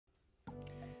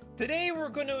Today we're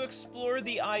going to explore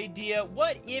the idea,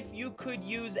 what if you could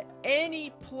use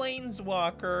any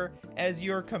Planeswalker as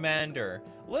your commander?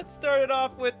 Let's start it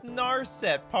off with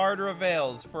Narset, Parter of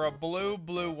Veils. For a blue,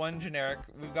 1 generic,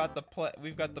 we've got the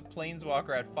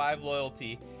Planeswalker at 5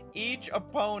 loyalty. Each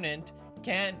opponent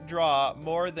can't draw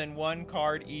more than 1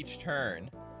 card each turn.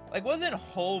 Like, wasn't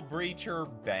Hull Breacher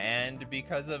banned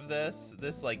because of this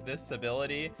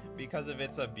ability? Because of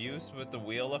its abuse with the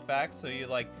wheel effect? So you,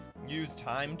 like, use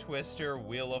Time Twister,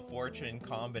 Wheel of Fortune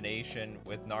combination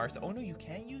with Narset. Oh, no, you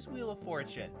can't use Wheel of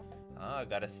Fortune. Ah,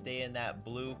 gotta stay in that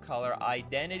blue color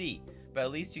identity. But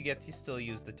at least you get to still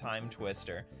use the Time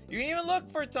Twister. You can even look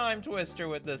for Time Twister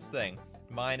with this thing.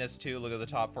 -2, look at the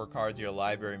top 4 cards of your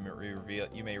library.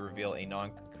 You may reveal a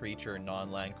non-creature,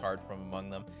 non-land card from among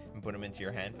them and put them into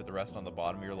your hand. Put the rest on the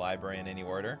bottom of your library in any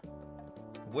order.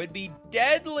 Would be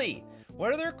deadly!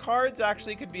 What other cards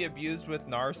actually could be abused with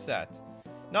Narset?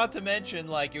 Not to mention,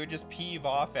 like, it would just peeve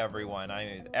off everyone. I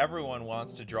mean, everyone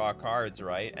wants to draw cards,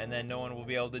 right? And then no one will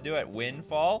be able to do it.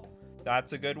 Windfall,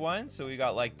 that's a good one. So we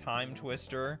got, like, Time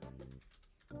Twister.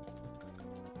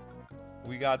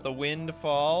 We got the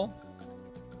Windfall.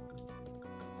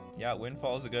 Yeah,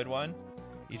 Windfall is a good one.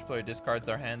 Each player discards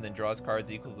their hand, then draws cards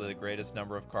equal to the greatest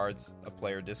number of cards a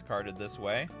player discarded this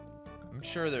way. I'm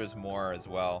sure there's more as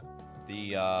well.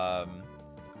 The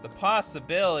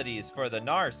possibilities for the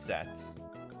Narset.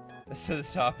 So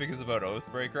this topic is about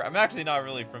Oathbreaker. I'm actually not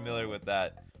really familiar with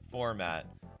that format.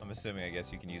 I'm assuming, I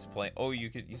guess, you can use you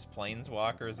could use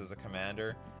Planeswalkers as a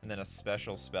commander, and then a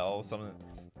special spell,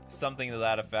 something to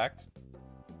that effect.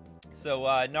 So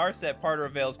Narset, Parter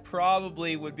of Veils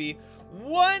probably would be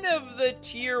one of the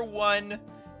tier 1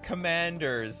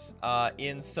 commanders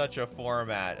in such a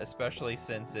format, especially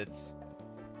since it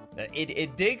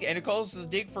calls to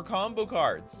dig for combo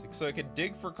cards, so it could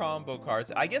dig for combo cards.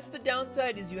 I guess the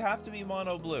downside is you have to be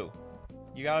mono blue.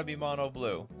 You gotta be mono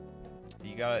blue.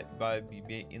 You gotta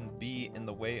be in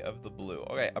the way of the blue.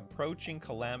 Okay, approaching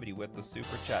calamity with the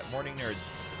super chat. Morning nerds,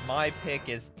 my pick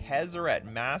is Tezzeret,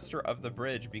 Master of the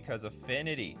Bridge, because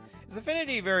affinity. Is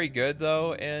affinity very good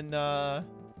though in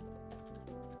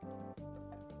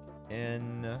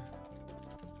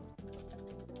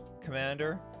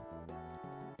Commander?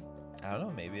 I don't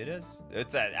know, maybe it is.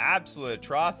 It's an absolute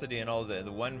atrocity in all the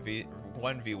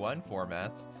 1v1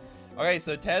 formats. Okay,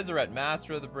 so Tezzeret,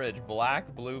 Master of the Bridge,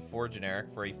 black, blue, 4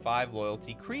 generic for a 5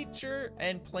 loyalty. Creature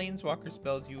and Planeswalker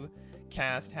spells you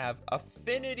cast have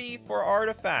affinity for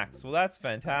artifacts. Well, that's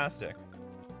fantastic.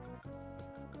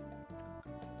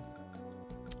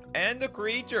 And the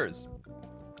creatures.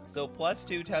 So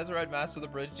 +2, Tezzeret, Master of the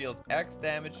Bridge deals X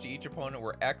damage to each opponent,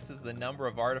 where X is the number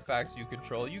of artifacts you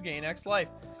control. You gain X life.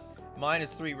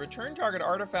 -3, return target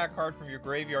artifact card from your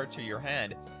graveyard to your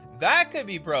hand. That could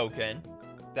be broken.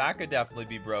 That could definitely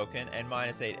be broken. And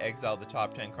 -8, exile the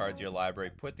top 10 cards of your library.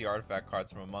 Put the artifact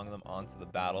cards from among them onto the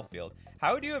battlefield.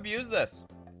 How would you abuse this?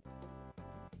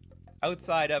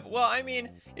 Outside of, well, I mean,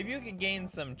 if you can gain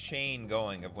some chain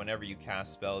going of whenever you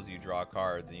cast spells, you draw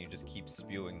cards, and you just keep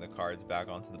spewing the cards back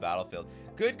onto the battlefield.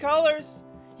 Good colors!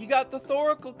 You got the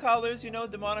Thoracle colors, you know,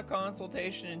 Demonic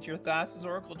Consultation into your Thassa's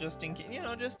Oracle, just in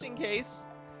case.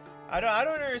 I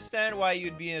don't understand why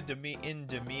you'd be in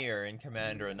Dimir in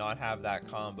Commander and not have that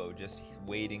combo just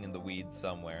waiting in the weeds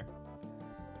somewhere.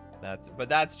 But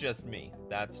that's just me.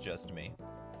 That's just me.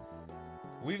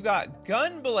 We've got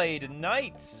Gunblade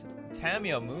Knight,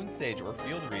 Tamiyo Moonsage, or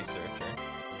Field Researcher.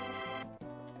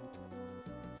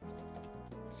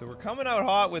 So we're coming out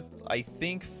hot with, I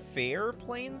think, fair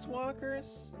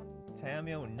Planeswalkers.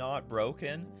 Tamiyo not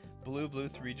broken. Blue,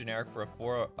 3 generic for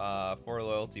a 4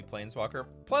 loyalty Planeswalker.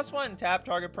 +1, tap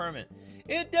target permanent.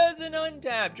 It doesn't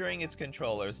untap during its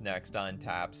controller's next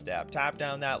untap step. Tap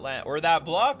down that land, or that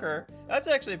blocker. That's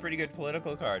actually a pretty good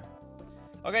political card.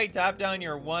 Okay, tap down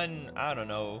your one, I don't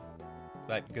know,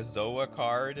 that Gazoa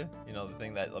card. You know, the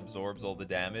thing that absorbs all the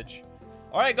damage.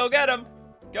 Alright, go get him!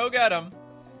 Go get him!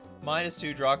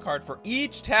 -2, draw a card for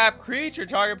each tap creature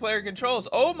target player controls.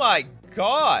 Oh my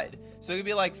god! So it could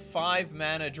be like 5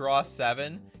 mana, draw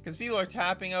 7. Because people are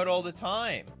tapping out all the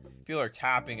time. People are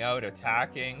tapping out,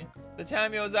 attacking. The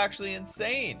Tamiyo is actually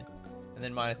insane. And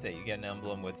then -8, you get an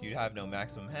emblem with you have no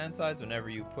maximum hand size.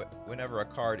 Whenever a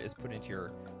card is put into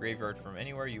your graveyard from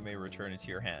anywhere, you may return it to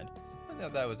your hand. I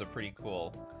thought that was a pretty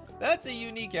cool. That's a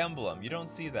unique emblem. You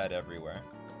don't see that everywhere.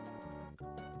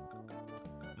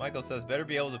 Michael says, better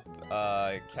be able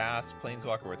to cast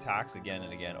Planeswalker with attacks again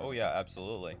and again. Oh yeah,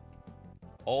 absolutely.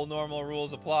 All normal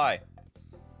rules apply.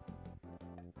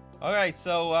 Okay,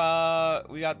 so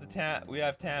we got we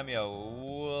have Tamio.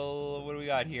 Well, what do we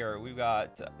got here? We've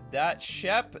got that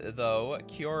Shep though,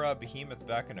 Kiora, Behemoth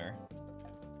Beckoner.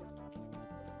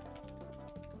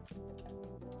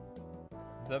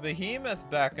 The Behemoth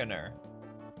Beckoner.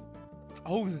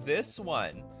 Oh, this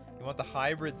one. You want the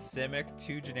hybrid Simic,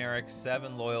 2 generic,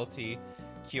 7 loyalty,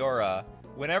 Kiora.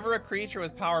 Whenever a creature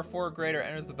with power 4 or greater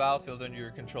enters the battlefield under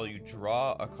your control, you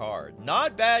draw a card.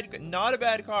 Not bad, not a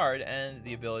bad card. And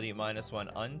the ability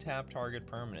 -1, untap target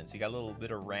permanents. You got a little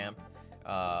bit of ramp,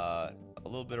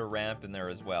 in there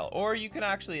as well. Or you can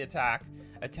actually attack,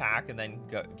 and then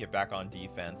get back on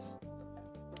defense.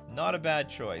 Not a bad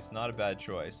choice. Not a bad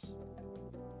choice.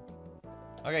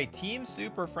 Okay, Team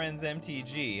Super Friends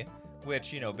MTG.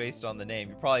 Which, you know, based on the name,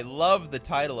 you probably love the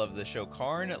title of the show.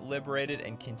 Karn liberated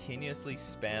and continuously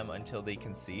spam until they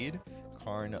concede.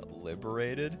 Karn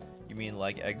liberated? You mean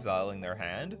like exiling their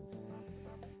hand?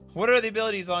 What are the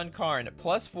abilities on Karn?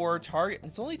 +4 target.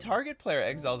 It's only target player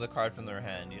exiles a card from their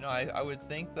hand. You know, I would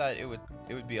think that it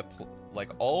would be like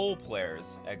all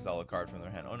players exile a card from their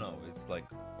hand. Oh no, it's like,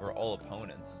 or all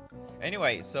opponents.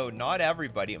 Anyway, so not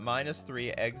everybody.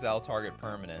 -3 exile target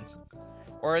permanent.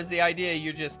 Or is the idea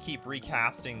you just keep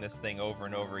recasting this thing over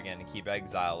and over again and keep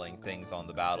exiling things on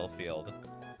the battlefield?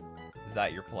 Is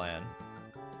that your plan?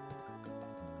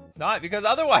 Not, because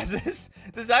otherwise this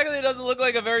actually doesn't look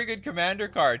like a very good commander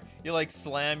card. You like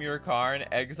slam your card,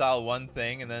 exile one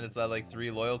thing, and then it's at like 3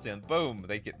 loyalty, and boom,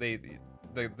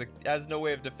 it has no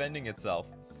way of defending itself.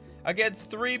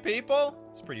 Against 3 people?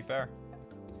 It's pretty fair.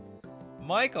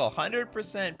 Michael,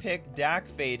 100% pick Dak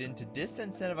Faden to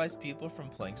disincentivize people from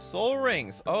playing Soul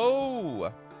Rings.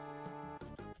 Oh!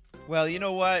 Well, you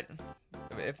know what?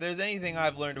 If there's anything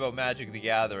I've learned about Magic the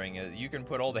Gathering, you can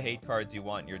put all the hate cards you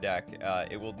want in your deck.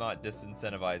 It will not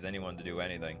disincentivize anyone to do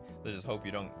anything. They'll just hope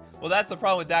you don't... Well, that's the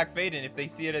problem with Dak Faden. If they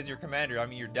see it as your commander, I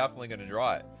mean, you're definitely going to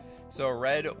draw it. So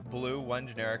red, blue, 1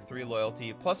 generic, 3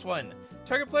 loyalty, +1.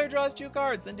 Target player draws 2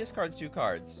 cards, then discards 2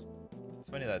 cards. It's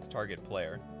funny that's target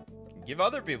player. Give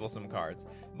other people some cards.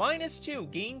 -2,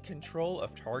 gain control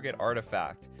of target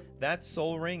artifact. That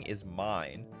Soul Ring is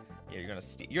mine. Yeah, you're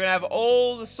gonna have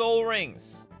all the Soul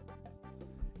Rings.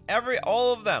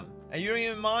 All of them. And you don't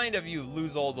even mind if you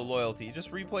lose all the loyalty. You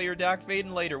just replay your Dak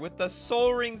Faden later with the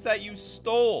Soul Rings that you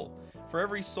stole. For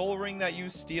every Soul Ring that you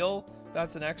steal,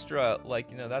 that's an extra, like,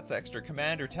 you know, that's extra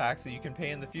commander tax that you can pay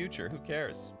in the future. Who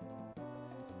cares?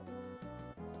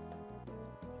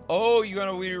 Oh, you're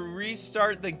gonna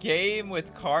restart the game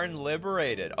with Karn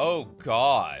liberated. Oh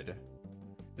god.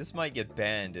 This might get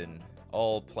banned in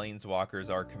all Planeswalkers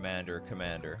are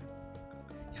commander.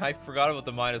 I forgot about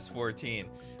the -14.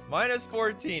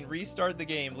 -14, restart the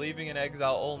game, leaving in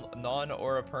exile all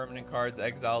non-aura permanent cards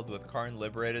exiled with Karn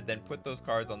liberated, then put those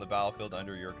cards on the battlefield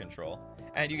under your control.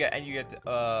 And you get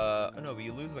oh no, but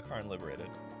you lose the Karn liberated.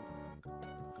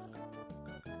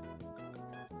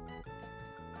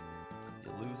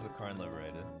 Lose the Karn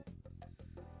liberated.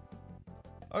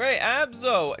 Okay,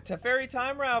 Abzo, Teferi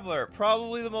Time Raveler,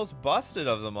 probably the most busted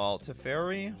of them all.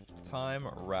 Teferi Time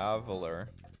Raveler.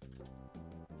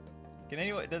 Can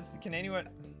anyone?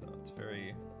 Oh,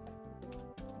 Teferi.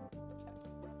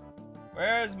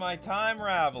 Where's my Time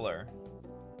Raveler?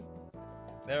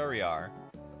 There we are.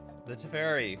 The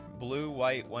Teferi, blue,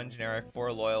 white, 1 generic,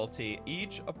 4 loyalty.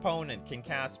 Each opponent can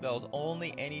cast spells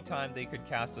only anytime they could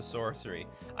cast a sorcery.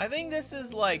 I think this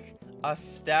is like a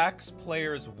Stacks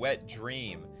player's wet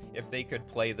dream if they could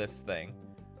play this thing.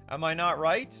 Am I not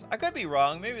right? I could be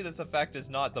wrong. Maybe this effect is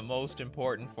not the most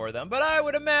important for them, but I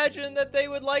would imagine that they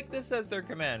would like this as their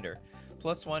commander.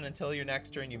 +1 until your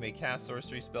next turn, you may cast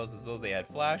sorcery spells as though they had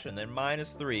flash, and then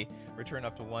 -3, return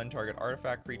up to 1 target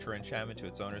artifact, creature, or enchantment to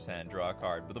its owner's hand, draw a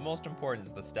card. But the most important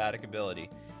is the static ability.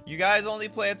 You guys only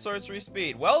play at sorcery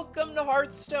speed. Welcome to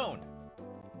Hearthstone.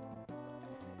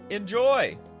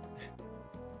 Enjoy.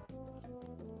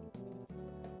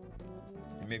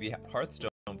 Maybe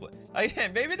Hearthstone play.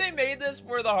 Again, maybe they made this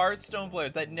for the Hearthstone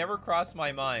players. That never crossed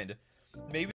my mind.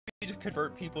 Maybe to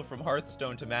convert people from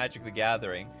Hearthstone to Magic the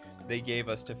Gathering, they gave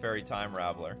us Teferi Time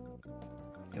Raveler.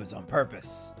 It was on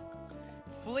purpose.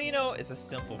 Felino is a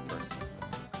simple person.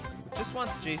 Just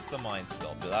wants Jace the Mind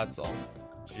Sculptor, that's all.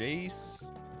 Jace.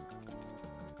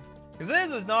 Because this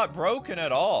is not broken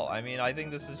at all. I mean, I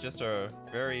think this is just a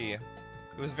very...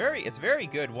 It's very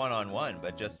good one-on-one,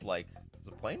 but just like... As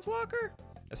a Planeswalker?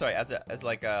 Sorry, as a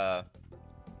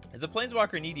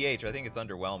Planeswalker in EDH, I think it's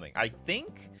underwhelming. I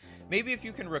think... Maybe if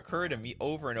you can recur to me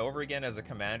over and over again as a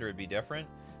commander, it'd be different.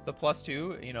 The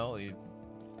 +2, you know, you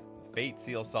Fate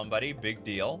Seal somebody, big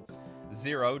deal.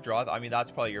 0, draw. I mean,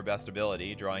 that's probably your best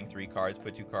ability. Drawing 3 cards,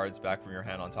 put 2 cards back from your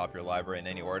hand on top of your library in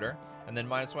any order. And then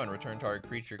 -1, return target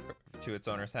creature to its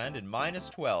owner's hand. And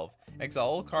 -12, exile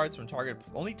all cards from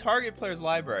only target player's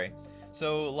library.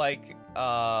 So, like,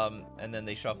 and then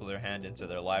they shuffle their hand into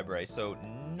their library. So,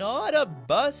 not a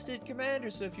busted commander.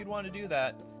 So, if you'd want to do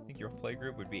that, I think your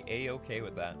playgroup would be A-okay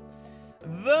with that.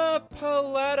 The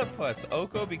Platypus.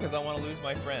 Oko, because I want to lose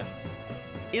my friends.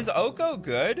 Is Oko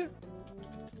good?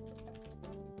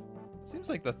 Seems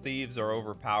like the thieves are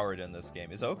overpowered in this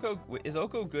game. Is Oko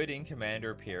good in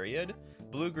commander, period?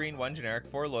 Blue, green, 1 generic,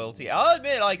 4 loyalty. I'll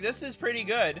admit, like, this is pretty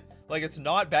good. Like, it's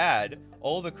not bad.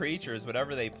 All the creatures,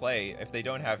 whatever they play, if they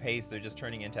don't have haste, they're just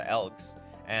turning into elks.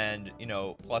 And, you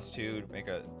know, +2 to make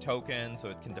a token so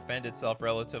it can defend itself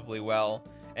relatively well.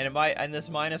 And it might, and this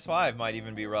 -5 might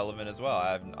even be relevant as well.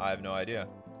 I have no idea.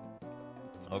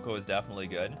 Oko is definitely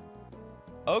good.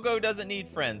 Oko doesn't need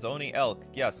friends, only elk.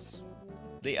 Yes.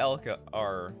 The elk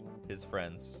are his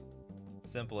friends.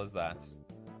 Simple as that.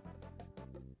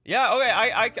 Yeah, okay,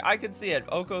 I can see it.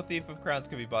 Oko, Thief of Crowns,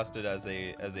 could be busted as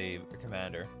a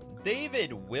commander.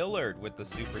 David Willard with the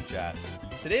super chat.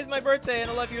 Today's my birthday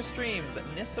and I love your streams.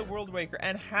 Nissa World Waker,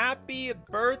 and happy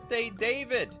birthday,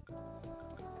 David.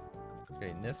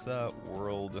 Okay, Nissa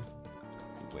World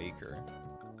Waker.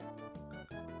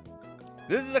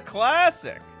 This is a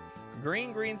classic.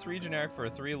 Green, green, 3 generic for a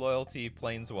 3 loyalty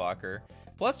planeswalker.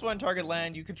 +1 target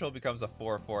land you control becomes a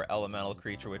 4/4 elemental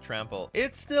creature with trample.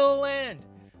 It's still a land.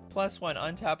 +1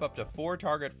 untap up to 4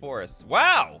 target forests.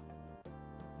 Wow!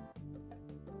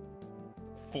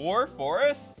 4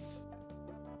 forests?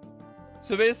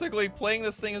 So basically, playing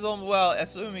this thing is almost, well,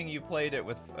 assuming you play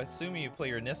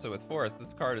your Nissa with forest,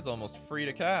 this card is almost free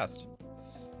to cast.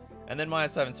 And then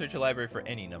 -7, search your library for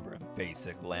any number of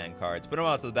basic land cards. Put them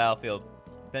out to the battlefield.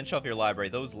 Then shuffle your library.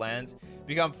 Those lands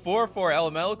become 4/4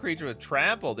 elemental creature with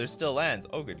trample. They're still lands.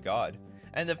 Oh, good God.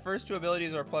 And the first 2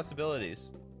 abilities are plus abilities.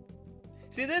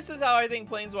 See, this is how I think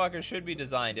Planeswalkers should be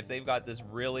designed. If they've got this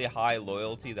really high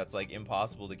loyalty that's like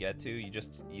impossible to get to,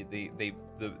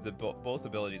 both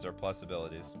abilities are plus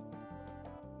abilities.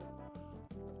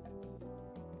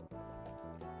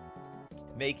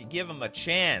 Give them a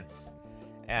chance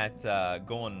at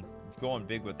going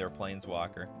big with their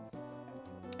Planeswalker.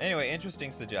 Anyway,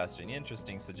 interesting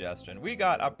suggestion. We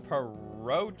got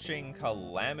Approaching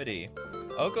Calamity.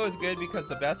 Oko is good because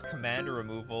the best commander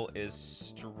removal is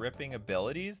stripping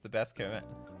abilities. The best command.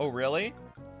 Oh, really?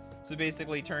 So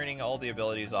basically turning all the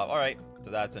abilities off. Alright,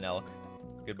 so that's an elk.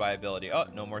 Goodbye ability. Oh,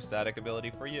 no more static ability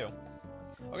for you.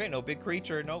 Okay, no big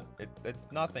creature. Nope, it's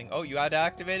nothing. Oh, you had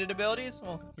activated abilities?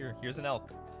 Well, here's an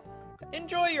elk.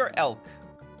 Enjoy your elk.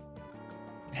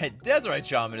 Desert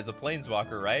Shaman is a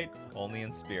planeswalker, right? Only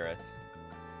in spirit.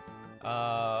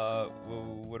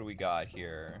 What do we got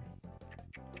here?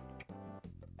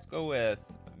 Let's go with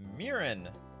Mirren.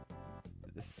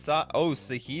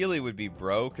 Saheeli would be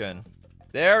broken.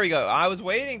 There we go. I was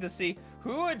waiting to see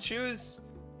who would choose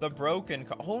the broken.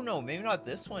 Oh no, maybe not.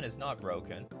 This one is not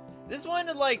broken. This one,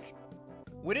 like,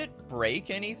 would it break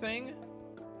anything?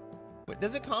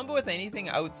 Does it combo with anything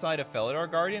outside of Felidar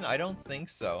Guardian? I don't think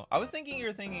so. I was thinking you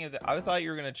were thinking of I thought you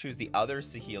were gonna choose the other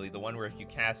Saheeli, the one where if you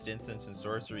cast instants and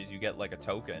sorceries, you get like a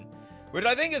token, which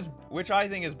I think is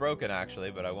broken actually,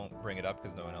 but I won't bring it up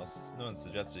because no one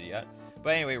suggested it yet.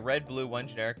 But anyway, red, blue, 1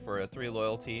 generic for a 3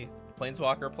 loyalty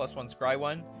planeswalker, +1 scry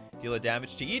 1, deal a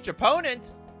damage to each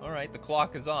opponent. All right, the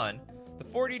clock is on. The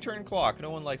 40-turn clock.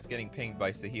 No one likes getting pinged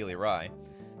by Saheeli Rai.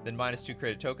 Then -2,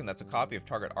 create a token that's a copy of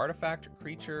target artifact or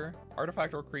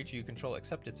creature you control,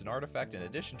 except it's an artifact in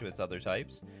addition to its other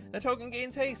types. The token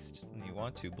gains haste. And you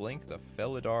want to blink the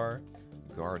Felidar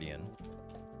Guardian.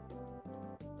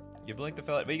 You blink the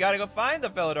Felidar, but you gotta go find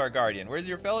the Felidar Guardian. Where's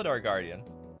your Felidar Guardian?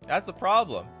 That's the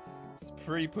problem. It's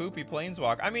pretty poopy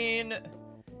planeswalk. I mean,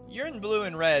 you're in blue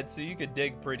and red, so you could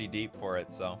dig pretty deep for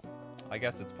it, so I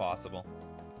guess it's possible.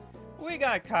 We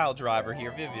got Kyle Driver here,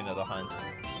 Vivian of the Hunt.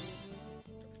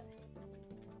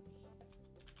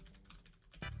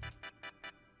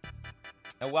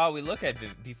 And while we look at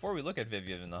before we look at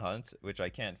Vivian in the Hunt, which I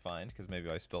can't find because maybe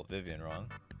I spelled Vivian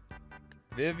wrong.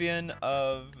 Vivian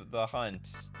of the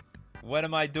Hunt. What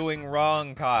am I doing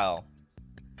wrong, Kyle?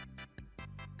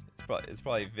 It's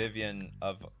probably Vivian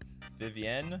of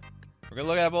Vivian. We're gonna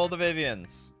look up all the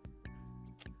Vivians.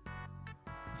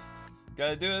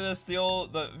 Gotta do this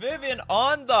the Vivian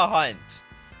on the Hunt.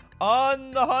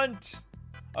 On the Hunt.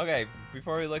 Okay,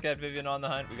 before we look at Vivian on the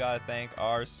Hunt, we gotta thank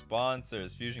our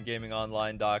sponsors,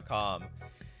 FusionGamingOnline.com.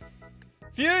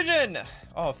 Fusion!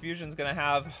 Oh, Fusion's gonna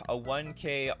have a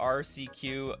 1K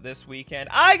RCQ this weekend.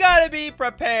 I gotta be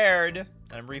prepared!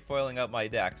 I'm refoiling up my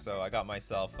deck, so I got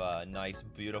myself a nice,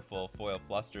 beautiful foil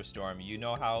Flusterstorm. You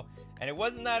know how... And it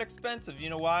wasn't that expensive. You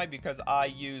know why? Because I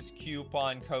use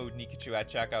coupon code Nikachu at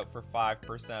checkout for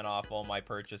 5% off all my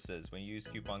purchases. When you use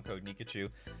coupon code Nikachu,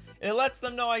 it lets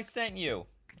them know I sent you.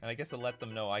 And I guess it let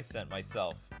them know I sent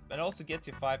myself. And it also gets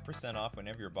you 5% off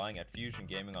whenever you're buying at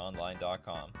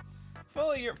FusionGamingOnline.com.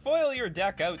 Foil your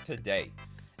deck out today.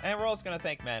 And we're also going to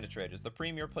thank Mana Traders, the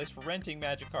premier place for renting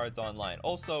Magic cards online.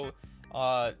 Also,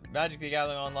 Magic the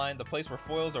Gathering Online, the place where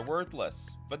foils are worthless.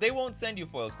 But they won't send you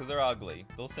foils because they're ugly.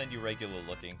 They'll send you regular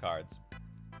looking cards.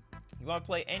 You want to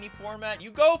play any format?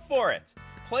 You go for it!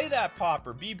 Play that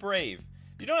Pauper. Be brave.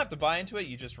 You don't have to buy into it,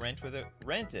 you just rent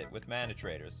it with Mana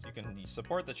Traders. You can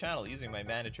support the channel using my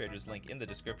Mana Traders link in the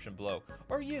description below,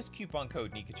 or use coupon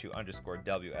code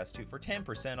Nikachu_WS2 for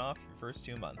 10% off your first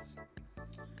 2 months.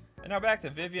 And now back to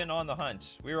Vivian on the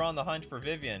hunt. We were on the hunt for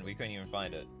Vivian, we couldn't even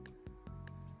find it.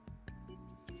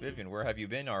 Vivian, where have you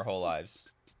been our whole lives?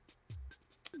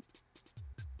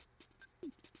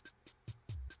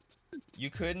 You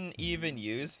couldn't even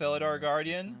use Felidar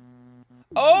Guardian?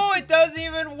 Oh, it doesn't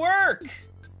even work!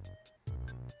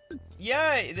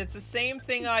 Yeah, it's the same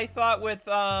thing I thought with,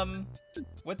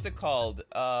 what's it called?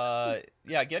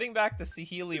 Yeah, getting back to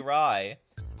Saheeli Rai,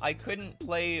 I couldn't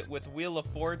play with Wheel of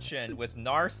Fortune with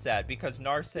Narset because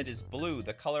Narset is blue.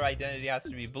 The color identity has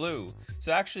to be blue.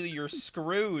 So actually, you're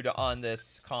screwed on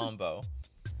this combo.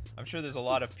 I'm sure there's a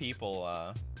lot of people,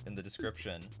 in the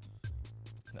description,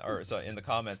 or so in the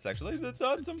comments section, like,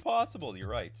 that's impossible.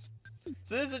 You're right.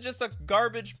 So this is just a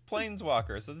garbage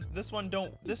planeswalker. So this one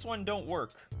don't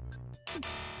work.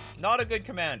 Not a good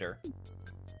commander.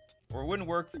 Or wouldn't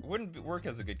work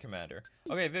as a good commander.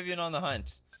 Okay, Vivian on the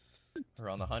hunt. We're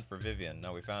on the hunt for Vivian.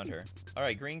 Now we found her.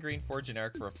 Alright, green, 4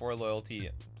 generic for a 4 loyalty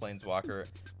planeswalker.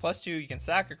 +2, you can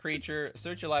sack a creature,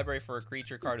 search your library for a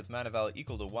creature card with mana value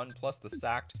equal to 1 plus the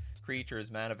sacked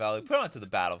creature's mana value. Put it onto the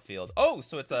battlefield. Oh,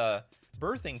 so it's a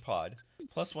birthing pod.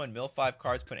 +1, mill 5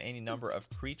 cards, put any number of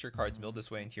creature cards milled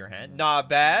this way into your hand. Not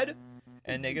bad.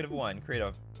 And -1, create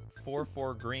a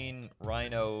 4/4 green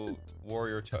rhino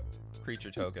warrior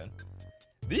creature token.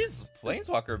 These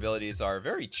planeswalker abilities are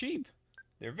very cheap.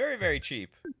 They're very, very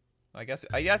cheap. I guess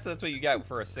that's what you get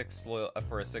for a 6 mana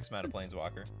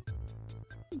planeswalker.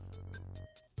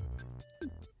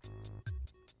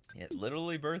 Yeah,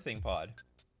 literally birthing pod.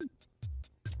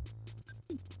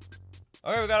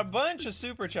 Okay, we got a bunch of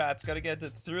super chats. Got to get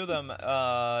through them.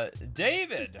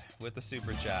 David with the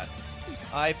super chat.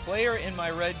 I play her in my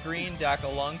red-green deck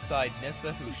alongside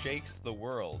Nissa, who shakes the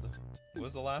world. What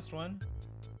was the last one?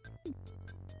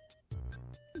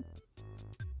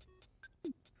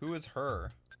 Who is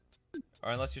her?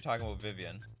 Or unless you're talking about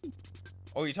Vivian.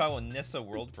 Oh, you're talking about Nissa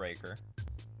Worldbreaker.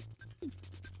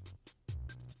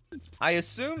 I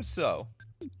assume so.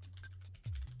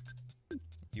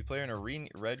 You play her in a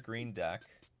red-green deck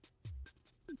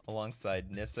alongside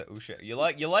Nissa Usha. You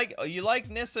like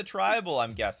Nissa Tribal,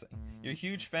 I'm guessing. You're a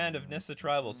huge fan of Nissa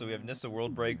Tribal, so we have Nissa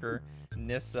Worldbreaker,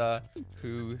 Nissa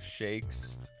who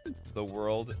shakes the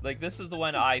world. Like, this is the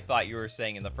one I thought you were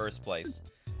saying in the first place.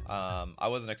 I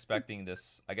wasn't expecting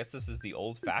this. I guess this is the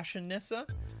old-fashioned Nissa.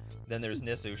 Then there's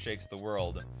Nissa who shakes the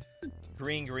world.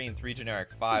 Green, 3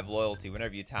 generic, 5 loyalty.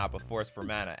 Whenever you tap a force for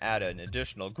mana, add an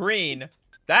additional green.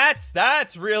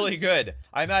 That's really good.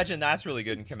 I imagine that's really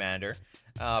good in Commander.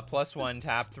 +1,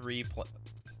 tap 3, put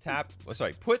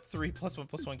 3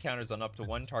 +1/+1 counters on up to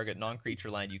 1 target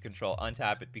non-creature land you control.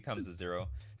 Untap it, becomes a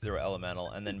 0/0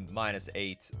 elemental, and then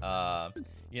 -8.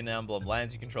 In emblem,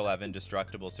 lands you control have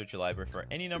indestructible. Search your library for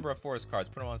any number of forest cards.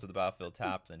 Put them onto the battlefield.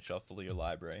 Tap, then shuffle your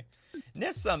library.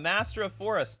 Nissa, Master of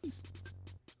Forests.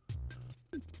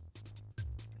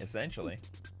 Essentially.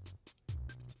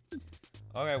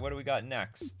 Okay, what do we got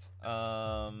next?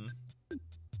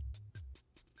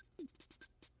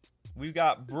 We've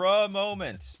got bruh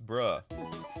moment. Bruh.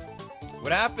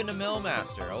 What happened to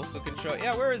Millmaster? Also can show...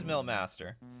 Yeah, where is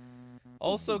Millmaster?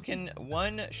 Also, can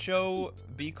one show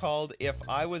be called If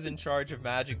I Was in Charge of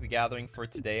Magic the Gathering for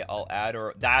today, I'll add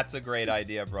or... That's a great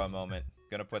idea, bruh moment.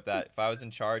 Gonna put that. If I was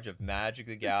in charge of Magic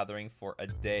the Gathering for a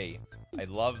day. I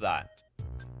love that.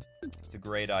 It's a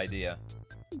great idea.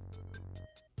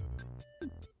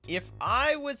 If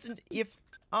I was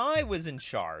in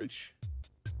charge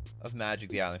of Magic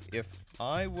the Gathering, if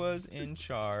I was in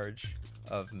charge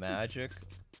of Magic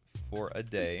for a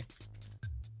day,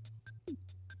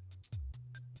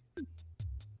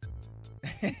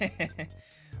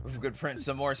 we could print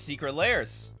some more secret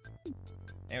layers.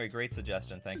 Anyway, great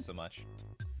suggestion. Thanks so much.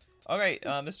 Okay,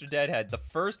 Mr. Deadhead, the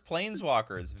first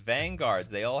Planeswalkers, Vanguards,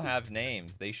 they all have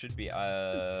names. They should be,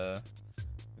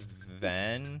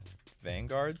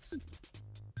 Vanguards?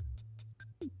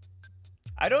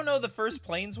 I don't know the first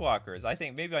Planeswalkers. I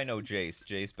think, maybe I know Jace.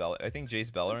 I think Jace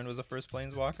Beleren was the first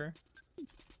Planeswalker.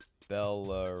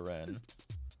 Beleren.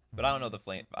 But I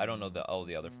don't know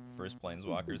the other first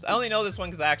Planeswalkers. I only know this one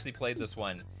because I actually played this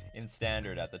one in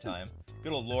Standard at the time.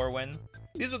 Good old Lorwyn.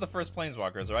 These were the first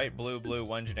Planeswalkers, right? Blue,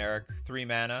 1 generic, 3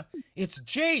 mana. It's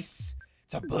Jace!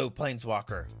 It's a blue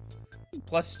Planeswalker.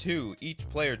 +2, each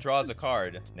player draws a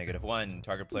card. -1,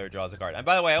 target player draws a card. And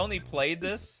by the way, I only played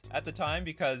this at the time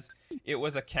because it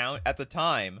was a count at the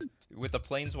time with the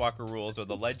Planeswalker rules, or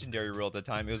the Legendary rule at the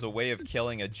time. It was a way of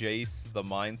killing a Jace the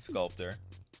Mind Sculptor.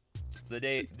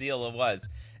 The deal it was.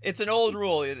 It's an old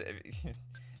rule.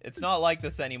 It's not like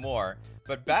this anymore.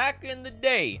 But back in the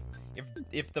day,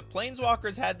 if the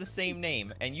Planeswalkers had the same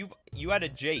name and you had a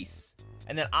Jace,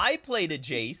 and then I played a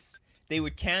Jace, they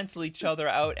would cancel each other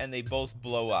out and they both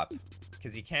blow up.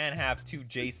 Because you can't have 2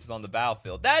 Jaces on the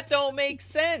battlefield. That don't make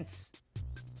sense!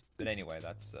 But anyway,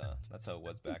 that's how it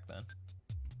was back then.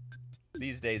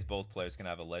 These days, both players can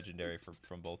have a legendary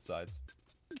from both sides.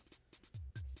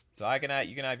 So you can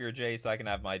have your Jace, I can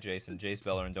have my Jace, and Jace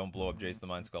Beleren, don't blow up Jace the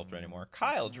Mind Sculptor anymore.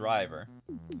 Kyle Driver.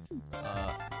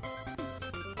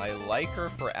 I like her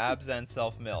for Abzan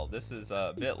Self-Mill. This is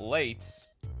a bit late.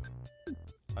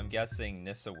 I'm guessing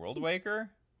Nissa Worldwaker?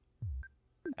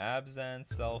 Abzan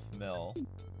Self-Mill.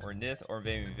 Or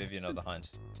maybe Vivian of the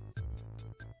Hunt.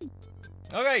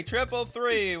 Okay,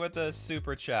 333 with the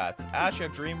super chat.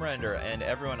 Ashok Dreamrender and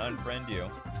everyone unfriend you.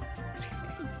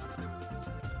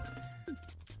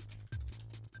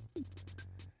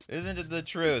 Isn't it the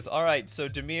truth? Alright, so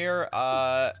Demir,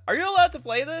 are you allowed to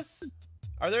play this?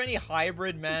 Are there any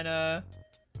hybrid mana?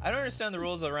 I don't understand the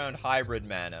rules around hybrid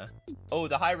mana. Oh,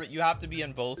 the hybrid, you have to be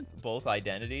in both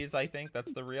identities, I think.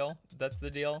 That's the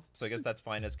deal. So I guess that's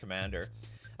fine as commander.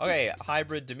 Okay,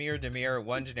 hybrid, Demir,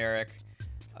 1 generic,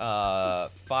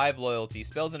 5 loyalty.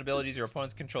 Spells and abilities your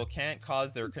opponents control can't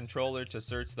cause their controller to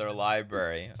search their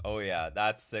library. Oh yeah,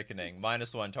 that's sickening.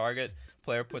 -1 target.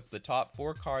 Player puts the top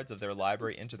 4 cards of their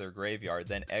library into their graveyard,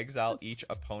 then exile each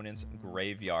opponent's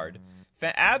graveyard.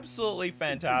 Absolutely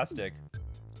fantastic.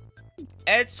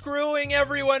 It's screwing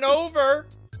everyone over!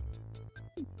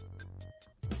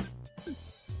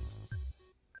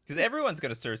 Because everyone's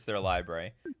going to search their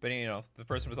library. But, you know, the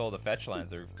person with all the fetch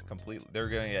lands, they're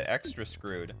going to get extra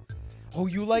screwed. Oh,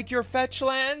 you like your fetch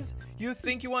lands? You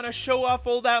think you want to show off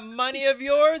all that money of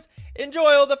yours?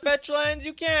 Enjoy all the fetch lands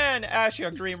you can!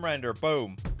 Ashiok Dreamrender,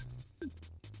 boom.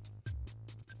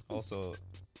 Also,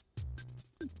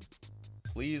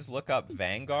 please look up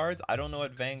Vanguards. I don't know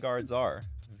what Vanguards are.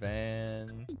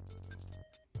 Hold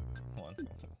on.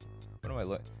 What am I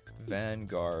looking?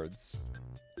 Vanguards.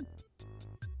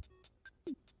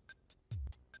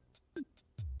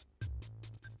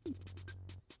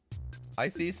 I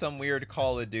see some weird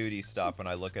Call of Duty stuff when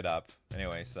I look it up.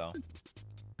 Anyway, so.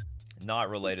 Not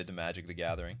related to Magic the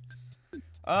Gathering.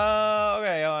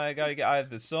 Okay, I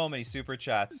have so many super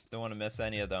chats. Don't want to miss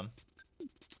any of them.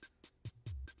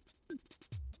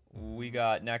 We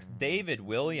got next David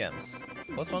Williams.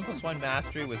 +1/+1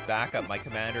 mastery with backup. My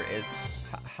commander is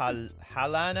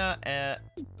Halana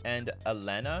and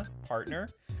Elena, partner.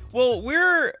 Well,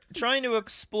 we're trying to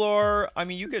explore. I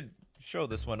mean, you could show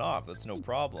this one off. That's no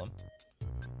problem.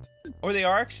 Or they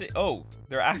are actually. Oh,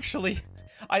 they're actually.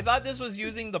 I thought this was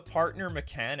using the partner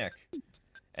mechanic.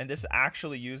 And this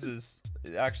actually uses.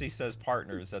 It actually says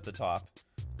partners at the top.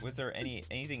 Was there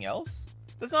anything else?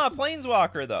 That's not a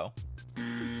Planeswalker, though.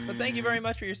 But thank you very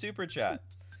much for your super chat.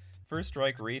 First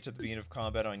strike reach at the beginning of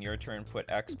combat on your turn.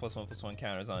 Put X +1/+1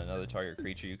 counters on another target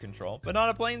creature you control. But not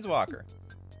a Planeswalker.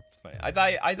 Funny.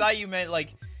 I thought you meant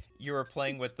like you were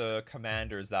playing with the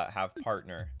commanders that have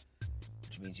partner.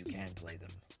 Which means you can play them.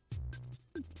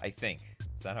 I think.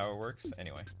 Is that how it works?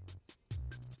 Anyway.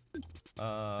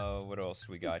 What else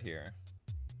we got here?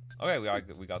 Okay,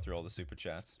 we got through all the super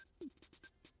chats.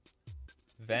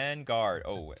 Vanguard.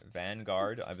 Oh,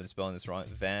 Vanguard. I've been spelling this wrong.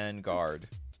 Vanguard.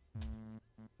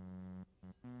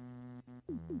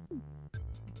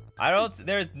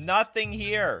 There's nothing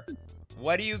here.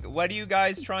 What are you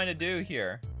guys trying to do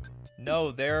here?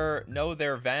 No, they're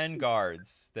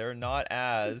Vanguards. They're not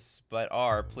as, but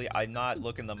are. Please, I'm not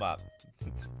looking them up.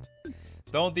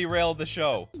 Don't derail the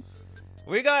show.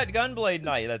 We got Gunblade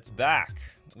Knight that's back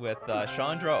with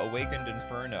Chandra Awakened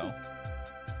Inferno.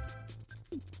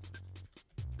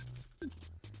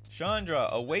 Chandra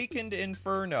Awakened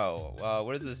Inferno.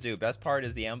 What does this do? Best part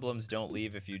is the emblems don't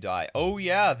leave if you die. Oh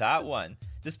yeah, that one.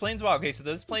 This Planeswalker, okay, so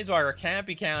this Planeswalker can't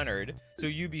be countered, so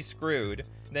you be screwed.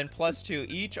 Then +2,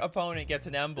 each opponent gets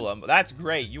an emblem. That's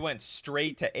great, you went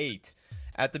straight to 8.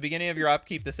 At the beginning of your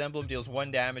upkeep, this emblem deals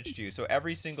 1 damage to you, so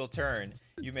every single turn,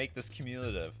 you make this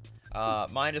cumulative.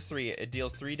 -3, it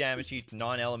deals 3 damage to each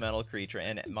non-elemental creature,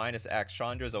 and -X,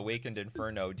 Chandra's Awakened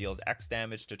Inferno deals X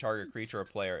damage to target creature or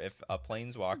player if a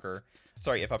Planeswalker,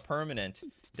 sorry, if a permanent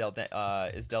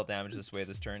is dealt damage this way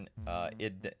this turn,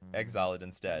 exile it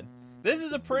instead. This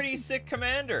is a pretty sick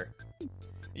commander.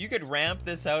 You could ramp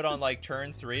this out on like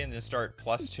turn 3 and just start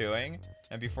 +2ing,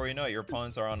 and before you know it, your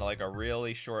opponents are on like a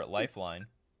really short lifeline.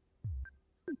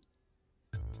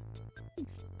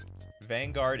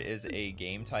 Vanguard is a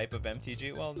game type of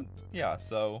MTG. Well, yeah,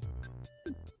 so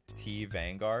T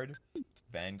Vanguard.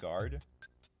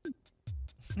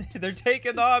 They're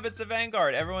taking the hobbits to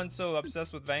Vanguard. Everyone's so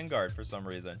obsessed with Vanguard for some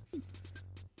reason.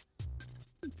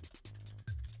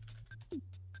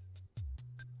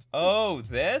 Oh,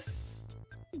 this?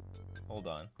 Hold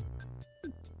on.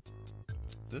 Is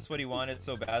this what he wanted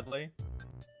so badly?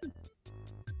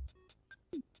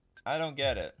 I don't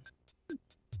get it.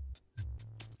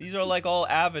 These are like all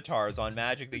avatars on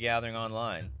Magic the Gathering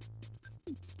Online.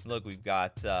 Look, we've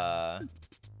got Avatar.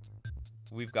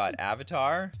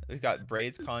 We've got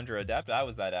Braid's Conjure Adept. I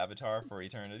was that Avatar for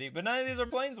eternity. But none of these are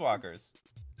Planeswalkers.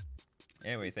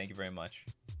 Anyway, thank you very much.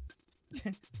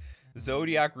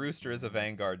 Zodiac Rooster is a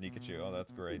Vanguard Nikachu. Oh,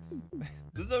 that's great.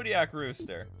 The Zodiac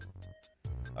Rooster.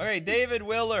 Okay, David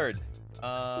Willard.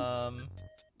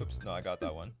 Oops, no, I got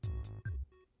that one.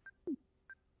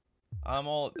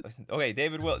 Okay,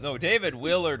 David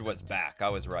Willard was back. I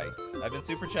was right. I've been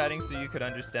super chatting so you could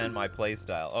understand my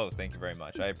playstyle. Oh, thank you very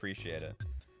much. I appreciate it.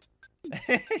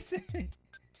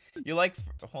 You like...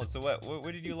 Hold on, so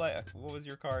what did you like? What was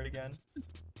your card again?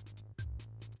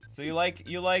 So you like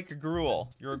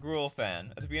Gruul. You're a Gruul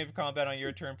fan. At the beginning of combat on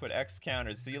your turn, put X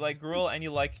counters. So you like Gruul and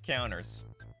you like counters.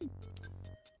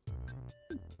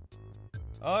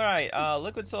 Alright,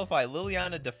 Liquid Sulfide.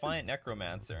 Liliana Defiant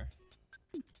Necromancer.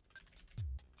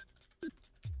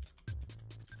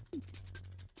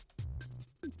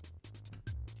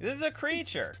 This is a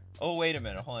creature. Oh, wait a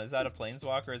minute. Hold on. Is that a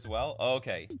Planeswalker as well?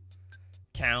 Okay.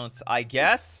 Counts. I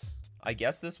guess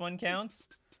this one counts.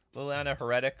 Liliana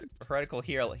Heretical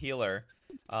Healer.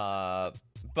 But,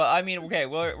 I mean, okay.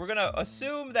 We're going to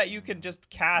assume that you can just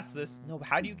cast this. No,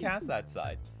 how do you cast that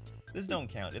side? This don't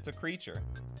count. It's a creature.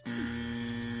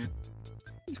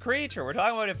 It's a creature. We're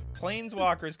talking about if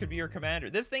Planeswalkers could be your commander.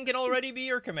 This thing can already be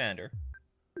your commander.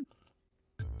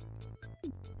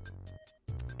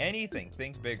 Anything,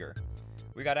 think bigger.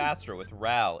 We got Astro with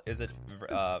Ral. Is it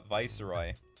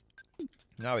Viceroy?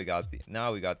 Now we got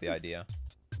the idea.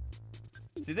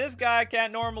 See, this guy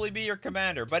can't normally be your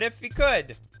commander, but if he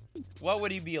could, what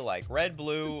would he be like? Red,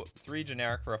 blue, 3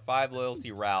 generic for a 5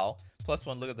 loyalty Ral.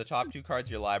 +1, look at the top 2 cards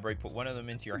of your library. Put one of them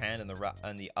into your hand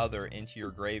and the other into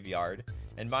your graveyard.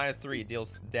 And -3, it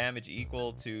deals damage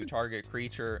equal to target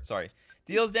creature. Sorry.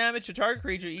 Deals damage to target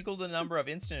creature equal to the number of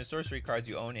instant and sorcery cards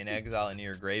you own in exile in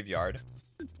your graveyard.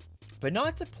 But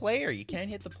not to player. You can't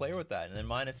hit the player with that. And then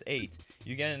 -8,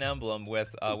 you get an emblem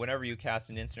with whenever you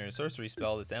cast an instant or sorcery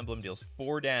spell, this emblem deals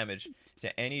 4 damage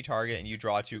to any target and you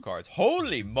draw 2 cards.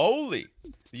 Holy moly!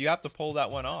 You have to pull that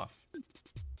one off.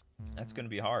 That's going to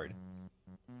be hard.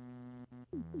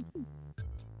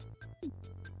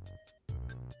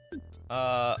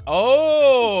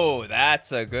 Oh,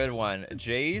 that's a good one.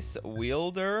 Jace,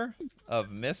 Wielder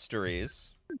of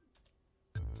Mysteries.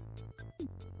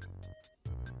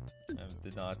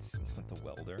 Did not the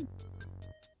welder.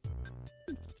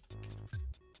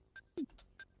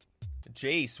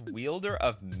 Jace, Wielder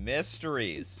of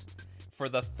Mysteries for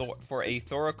a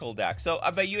Thoracle deck. So,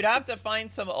 but you'd have to find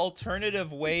some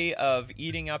alternative way of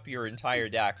eating up your entire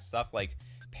deck. Stuff like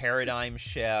Paradigm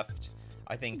Shift.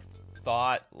 I think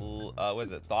Thought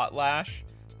Lash.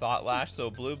 So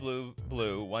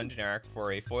blue, 1 generic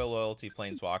for a foil loyalty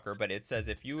Planeswalker, but it says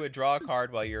if you would draw a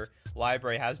card while your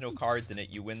library has no cards in it,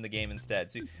 you win the game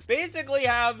instead. So you basically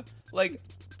have like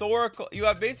Thoracle.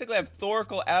 You basically have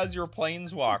Thoracle as your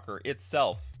Planeswalker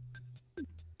itself.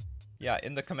 Yeah,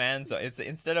 in the command zone. It's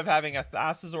instead of having a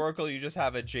Thassa's Oracle, you just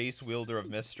have a Jace, Wielder of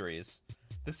Mysteries.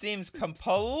 This seems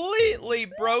completely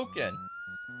broken.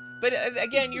 But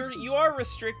again, you are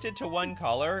restricted to 1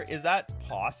 color. Is that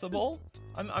possible?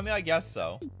 I mean, I guess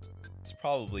so. It's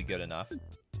probably good enough.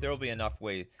 There'll be enough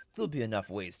ways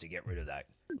to get rid of that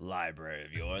library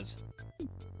of yours.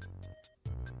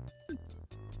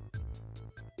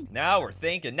 Now we're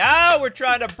thinking. Now we're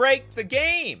trying to break the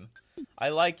game. I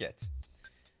like it.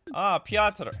 Ah,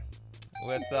 Piotr.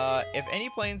 With, if any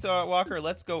Planeswalker,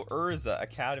 let's go Urza,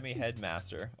 Academy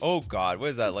Headmaster. Oh god, what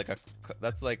is that? Like a,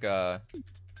 that's like a,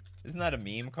 isn't that a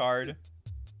meme card?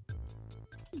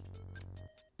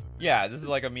 Yeah, this is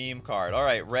like a meme card.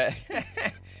 Alright, red.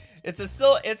 It's a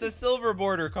silver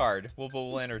border card.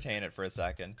 We'll entertain it for a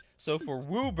second. So for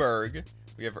Wooburg,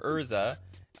 we have Urza.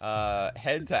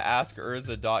 Head to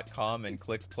askurza.com and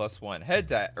click +1. Head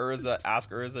to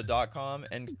askurza.com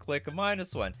and click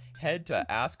 -1. Head to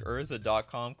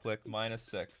askurza.com, click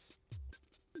 -6.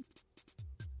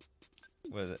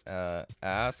 What is it?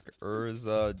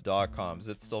 Askurza.com. Is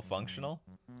it still functional?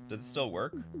 Does it still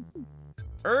work?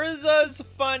 Urza's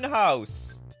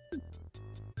Funhouse.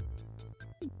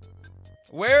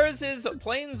 Where's his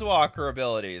Planeswalker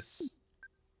abilities?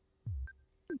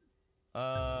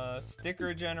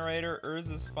 Sticker generator,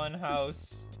 Urza's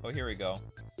Funhouse. Oh, here we go.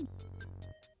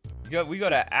 We go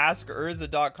to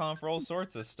askurza.com for all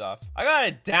sorts of stuff. I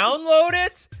gotta download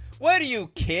it? What, are you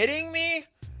kidding me?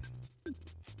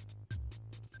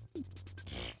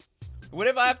 What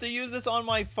if I have to use this on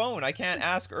my phone? I can't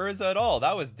ask Urza at all.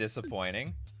 That was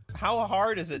disappointing. How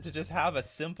hard is it to just have a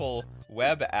simple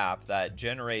web app that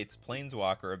generates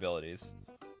Planeswalker abilities?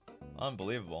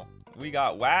 Unbelievable. We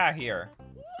got Wah here.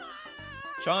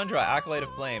 Chandra, Acolyte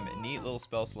of Flame. Neat little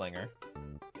spell slinger.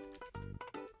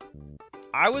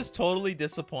 I was totally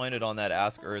disappointed on that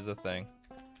Ask Urza thing.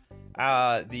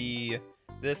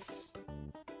 This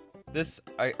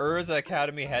Urza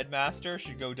Academy Headmaster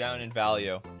should go down in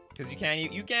value. Because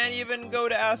you can't even go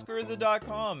to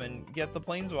askurza.com and get the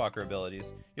Planeswalker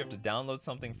abilities. You have to download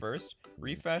something first,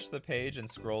 refresh the page, and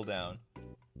scroll down.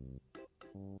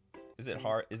 Is it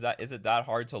hard? Is it that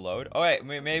hard to load? Oh wait,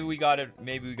 maybe we got it.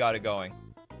 Maybe we got it going.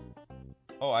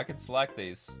 Oh, I can select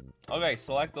these. Okay,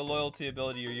 select the loyalty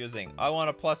ability you're using. I want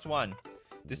a +1.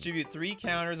 Distribute 3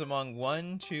 counters among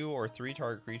 1, 2, or 3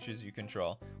 target creatures you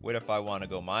control. What if I want to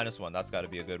go -1? That's got to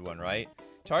be a good one, right?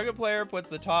 Target player puts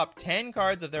the top 10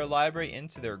 cards of their library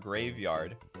into their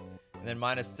graveyard. And then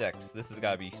 -6. This has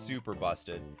got to be super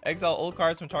busted. Exile all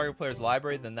cards from target player's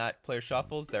library, then that player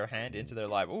shuffles their hand into their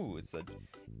library. Ooh, it's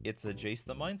a Jace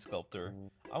the Mind Sculptor.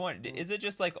 Is it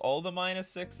just like all the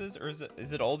 -6s, or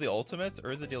is it all the ultimates,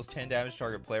 or is it deals 10 damage to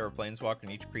target player or planeswalker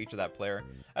and each creature that player?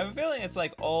 I have a feeling it's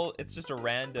like it's just a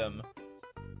random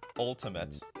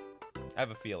ultimate. I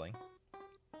have a feeling.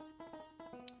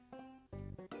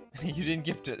 You didn't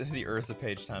give the Urza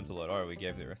page time to load. Alright, we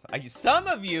gave the Urza. Some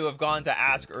of you have gone to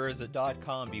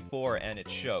askurza.com before, and it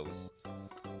shows.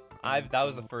 That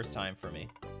was the first time for me.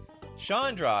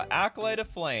 Chandra, Acolyte of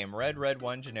Flame, red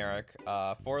 1 generic,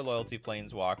 4 loyalty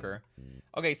Planeswalker.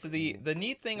 Okay, so the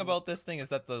neat thing about this thing is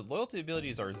that the loyalty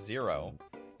abilities are 0.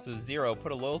 So 0,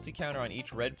 put a loyalty counter on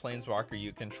each red Planeswalker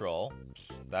you control.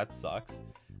 That sucks.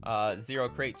 0,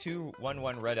 create 2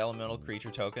 1/1 red elemental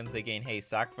creature tokens. They gain haste.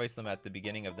 Sacrifice them at the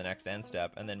beginning of the next end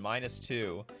step. And then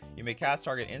 -2, you may cast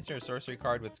target instant or sorcery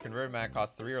card with converted mana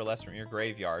cost 3 or less from your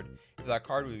graveyard. If that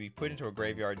card would be put into a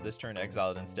graveyard, this turn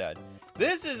exile it instead.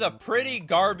 This is a pretty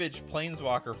garbage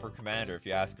Planeswalker for Commander, if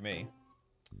you ask me.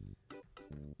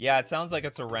 Yeah, it sounds like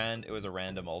it was a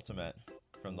random ultimate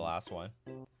from the last one.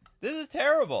 This is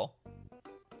terrible.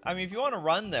 I mean, if you want to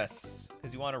run this,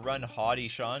 because you want to run haughty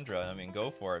Chandra, I mean, go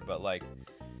for it. But, like,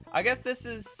 I guess this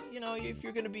is, you know, if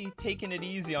you're going to be taking it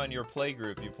easy on your play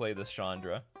group, you play this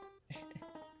Chandra.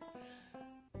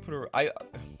 I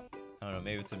don't know,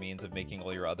 maybe it's a means of making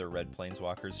all your other red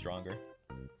Planeswalkers stronger.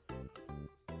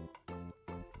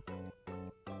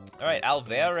 Alright,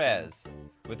 Alvarez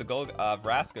with the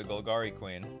Vraska Golgari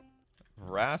Queen.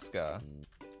 Vraska.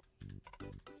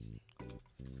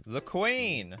 The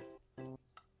Queen.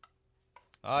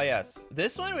 Oh, yes.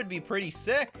 This one would be pretty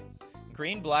sick.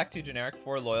 Green, black, 2 generic,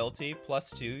 4 loyalty,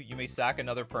 +2. You may sack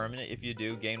another permanent. If you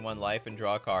do, gain 1 life and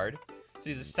draw a card. So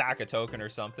you just sack a token or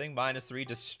something. -3,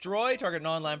 destroy target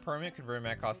non-land permanent. Convert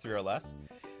mana cost 3 or less.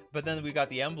 But then we got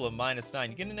the emblem,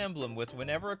 -9. You get an emblem with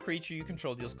whenever a creature you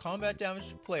control deals combat damage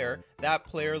to a player, that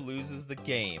player loses the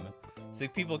game. So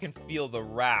people can feel the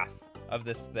wrath of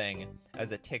this thing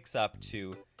as it ticks up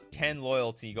to 10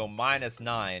 loyalty. You go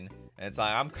 -9. And it's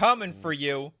like, I'm coming for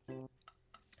you.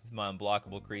 With my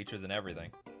unblockable creatures and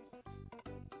everything.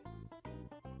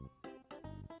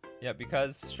 Yeah,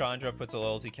 because Chandra puts a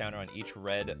loyalty counter on each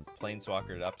red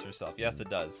Planeswalker it ups herself. Yes, it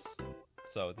does.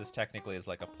 So this technically is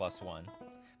like a +1.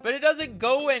 But it doesn't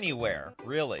go anywhere,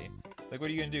 really. Like, what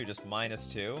are you going to do? Just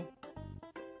 -2?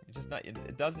 It's just not,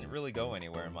 it doesn't really go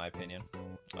anywhere, in my opinion.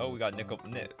 Oh, we got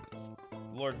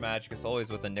Lord Magicus,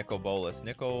 always with a Nicol Bolas.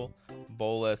 Nicol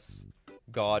Bolas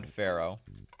God Pharaoh.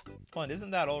 Come on,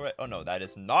 isn't that already? Oh no, that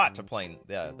is not a plane.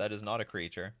 Yeah, that is not a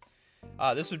creature.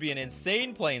 This would be an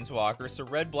insane Planeswalker. So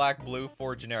red, black, blue,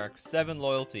 4 generic, 7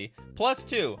 loyalty,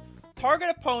 +2. Target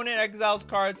opponent exiles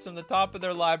cards from the top of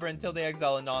their library until they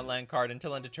exile a non-land card.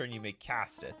 Until end of turn, you may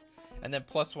cast it. And then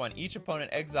 +1. Each opponent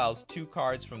exiles 2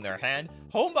 cards from their hand.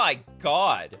 Oh my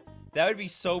god! That would be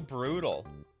so brutal.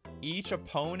 Each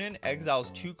opponent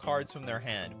exiles 2 cards from their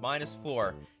hand.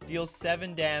 -4. Deals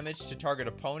 7 damage to target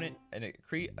opponent and it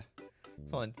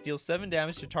deals 7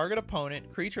 damage to target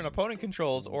opponent, creature an opponent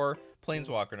controls, or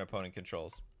Planeswalker an opponent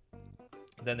controls.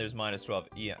 Then there's -12.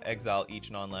 Exile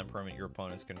each non-land permanent your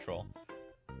opponents control.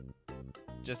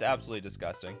 Just absolutely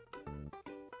disgusting.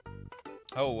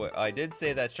 Oh, I did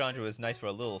say that Chandra was nice for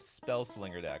a little spell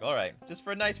slinger deck. Alright, just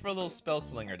for a little spell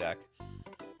slinger deck.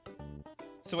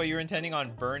 So what, you're intending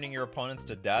on burning your opponents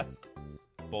to death?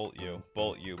 Bolt you,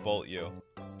 bolt you, bolt you.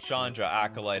 Chandra,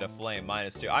 Acolyte of Flame,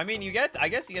 -2. I mean, I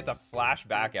guess you get to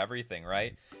flashback everything,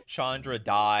 right? Chandra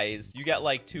dies. You get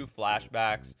like 2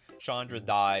 flashbacks. Chandra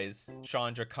dies.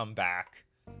 Chandra come back.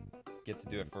 Get to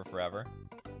do it for forever.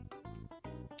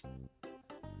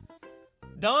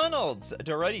 Donald's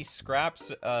Doretti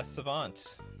scraps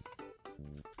Savant.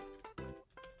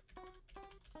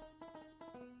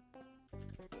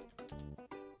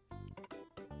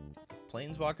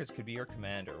 Planeswalkers could be your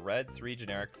commander. Red, 3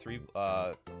 generic, 3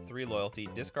 loyalty.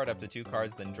 Discard up to 2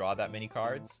 cards, then draw that many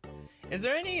cards. Is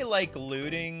there any like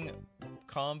looting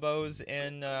combos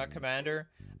in Commander?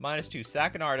 -2.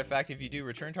 Sack an artifact. If you do,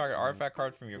 return target artifact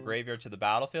card from your graveyard to the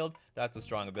battlefield. That's a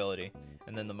strong ability.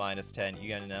 And then the -10. You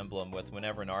get an emblem with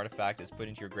whenever an artifact is put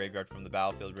into your graveyard from the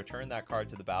battlefield, return that card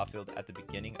to the battlefield at the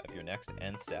beginning of your next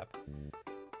end step.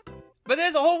 But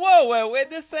there's a whole whoa,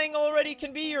 this thing already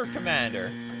can be your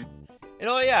commander.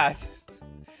 Oh yeah,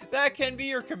 that can be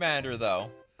your commander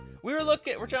though. We're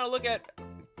trying to look at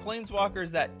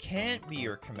Planeswalkers that can't be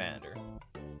your commander.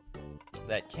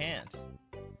 That can't.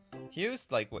 Hughes,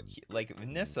 like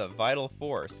Nissa, Vital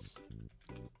Force.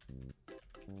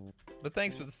 But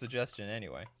thanks for the suggestion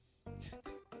anyway.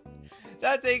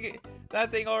 That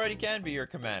thing already can be your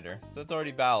commander, so it's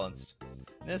already balanced.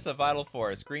 Nissa, Vital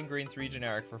Force, green, 3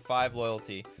 generic for 5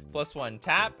 loyalty, +1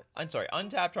 tap.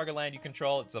 Untap target land you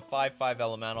control. It's a 5/5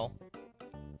 elemental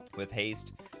with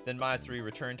haste. Then -3,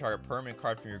 return target permanent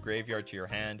card from your graveyard to your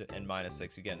hand, and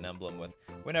 -6, you get an emblem with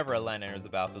whenever a land enters the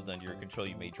battlefield under your control,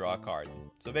 you may draw a card.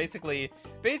 So basically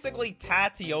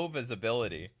Tatiova's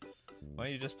ability. Why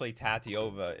don't you just play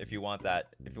Tatiova if you want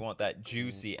that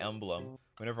juicy emblem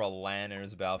whenever a land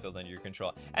enters the battlefield under your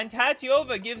control. And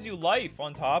Tatiova gives you life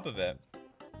on top of it.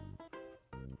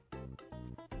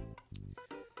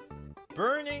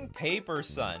 Burning Paper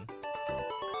Sun.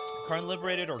 Karn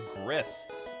Liberated or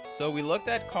Grist. So we looked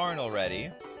at Karn already,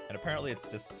 and apparently it's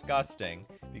disgusting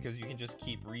because you can just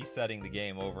keep resetting the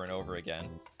game over and over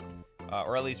again.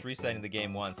 Or at least resetting the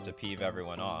game once to peeve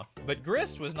everyone off. But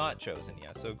Grist was not chosen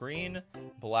yet. So green,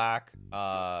 black,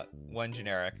 1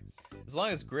 generic. As long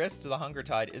as Grist to the Hunger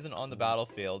Tide isn't on the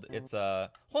battlefield, it's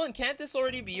a... Hold on, can't this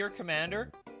already be your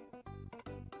commander?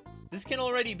 This can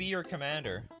already be your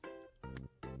commander.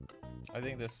 I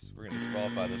think we're gonna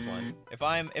disqualify this one. If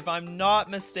I'm not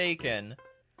mistaken,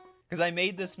 because I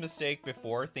made this mistake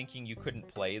before thinking you couldn't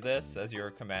play this as your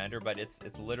commander, but it's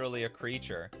literally a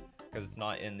creature. Because it's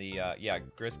not in the, yeah,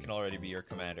 Grist can already be your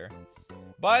commander.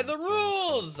 By the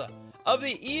rules of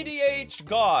the EDH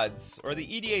gods, or the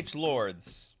EDH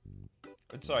lords.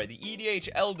 Sorry, the EDH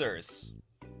elders.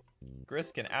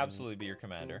 Grist can absolutely be your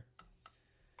commander.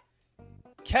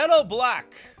 Kettle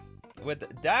Black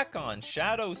with Dakon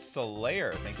Shadow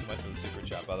Slayer. Thanks so much for the super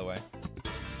chat, by the way.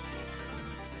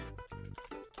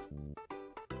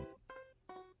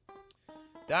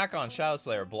 Dakon Shadow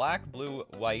Slayer, black, blue,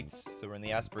 white, so we're in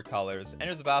the Esper colors.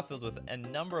 Enters the battlefield with a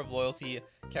number of loyalty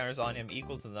counters on him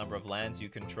equal to the number of lands you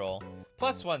control.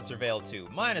 +1 Surveil 2,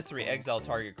 -3 exile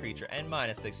target creature, and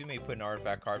 -6 you may put an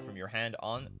artifact card from your hand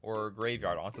on or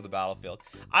graveyard onto the battlefield.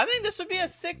 I think this would be a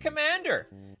sick commander.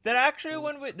 That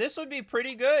actually, this would be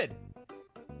pretty good.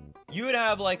 You would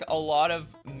have like a lot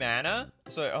of mana.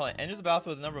 So enters the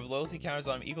battlefield with a number of loyalty counters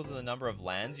on him equal to the number of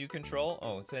lands you control.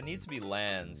 Oh, so it needs to be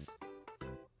lands.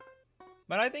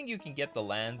 But I think you can get the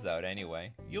lands out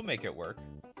anyway. You'll make it work.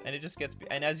 And it just gets...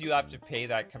 And as you have to pay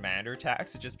that commander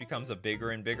tax, it just becomes a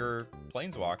bigger and bigger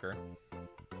Planeswalker.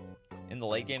 In the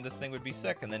late game, this thing would be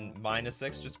sick. And then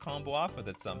 -6, just combo off with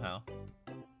it somehow.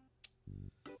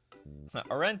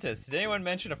 Arentis, did anyone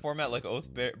mention a format like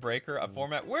Oathbreaker? A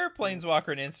format where Planeswalker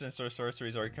and instants or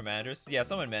sorceries are commanders? Yeah,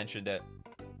 someone mentioned it.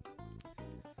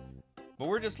 But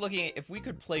we're just looking at if we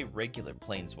could play regular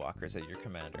Planeswalkers as your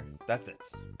commander. That's it.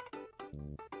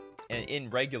 And in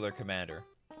regular commander.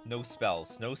 No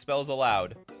spells. No spells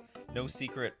allowed. No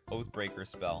secret Oathbreaker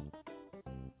spell.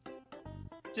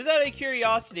 Just out of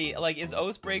curiosity, like, is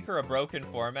Oathbreaker a broken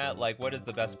format? Like, what is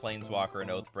the best Planeswalker in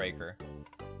Oathbreaker?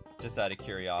 Just out of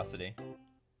curiosity.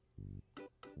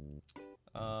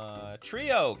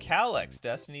 Trio, Calyx,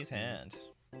 Destiny's Hand.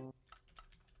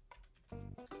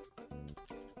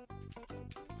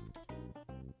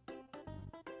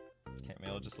 Okay,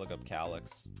 maybe I'll just look up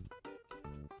Calyx.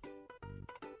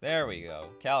 There we go.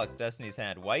 Calyx, Destiny's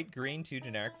Hand. White, green, 2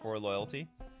 generic, 4 loyalty.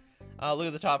 Look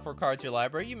at the top 4 cards of your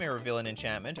library. You may reveal an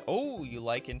enchantment. Oh, you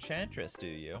like Enchantress, do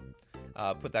you?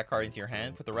 Put that card into your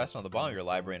hand. Put the rest on the bottom of your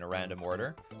library in a random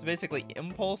order. So basically,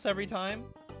 Impulse every time.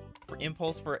 For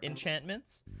Impulse for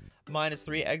enchantments.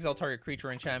 -3, exile target creature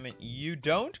or enchantment you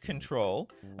don't control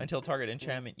until target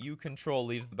enchantment you control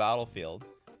leaves the battlefield.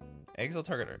 Exile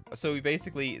target. So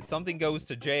basically, something goes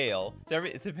to jail. So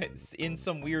it's in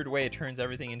some weird way, it turns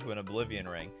everything into an Oblivion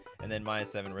Ring. And then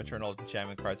 -7, return all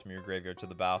enchantment cards from your graveyard to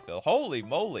the battlefield. Holy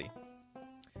moly.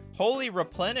 Holy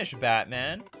replenish,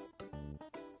 Batman.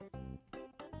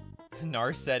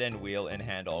 Narset and Wheel in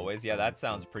hand always. Yeah, that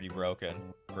sounds pretty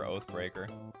broken for Oathbreaker.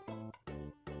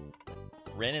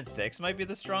 Rin and 6 might be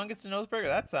the strongest in Oathbreaker.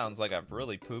 That sounds like a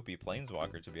really poopy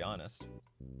Planeswalker, to be honest.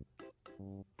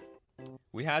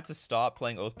 We had to stop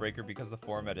playing Oathbreaker because the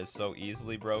format is so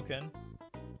easily broken.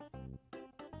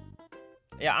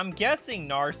 Yeah, I'm guessing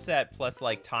Narset plus,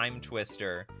 like, Time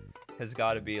Twister has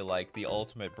got to be, like, the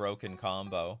ultimate broken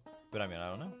combo. But, I mean, I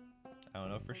don't know. I don't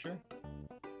know for sure.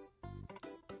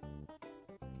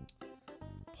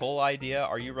 Poll idea,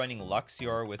 are you running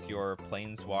Luxior with your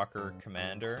Planeswalker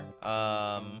commander?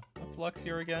 What's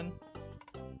Luxior again?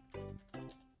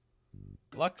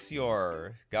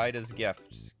 Luxior, Guida's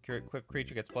Gift. Equipped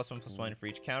creature gets +1/+1 for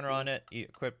each counter on it.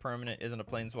 Equipped permanent isn't a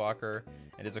Planeswalker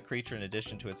and is a creature in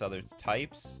addition to its other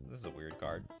types. This is a weird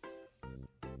card.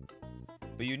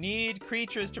 But you need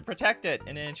creatures to protect it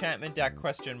in an enchantment deck, ?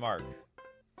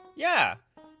 Yeah.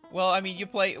 Well, I mean, you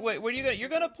play... Wait, what are you gonna... You're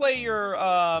gonna play your,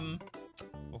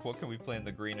 what can we play in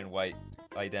the green and white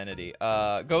identity?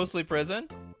 Ghostly Prison.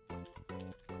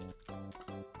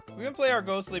 We can play our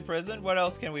Ghostly Prison. What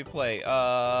else can we play?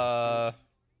 Does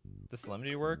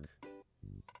Solemnity work?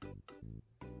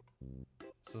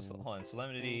 So, hold on.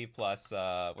 Solemnity plus,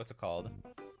 what's it called?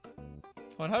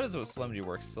 Hold on, how does Solemnity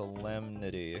work?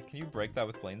 Solemnity. Can you break that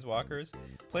with Planeswalkers?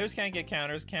 Players can't get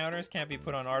counters. Counters can't be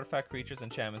put on artifact, creatures,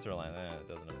 enchantments, or land. It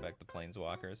doesn't affect the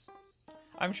Planeswalkers.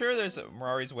 I'm sure there's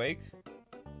Mirari's Wake.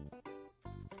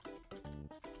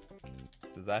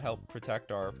 Does that help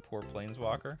protect our poor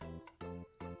Planeswalker?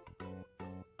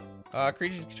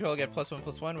 Creatures control get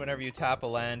 +1/+1 whenever you tap a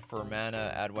land for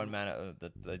mana, add 1 mana.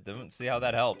 I don't see how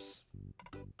that helps.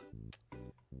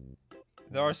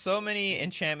 There are so many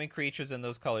enchantment creatures in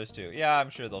those colors too. Yeah, I'm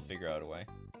sure they'll figure out a way.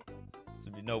 This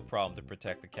would be no problem to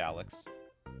protect the Calyx.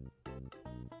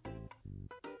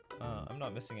 I'm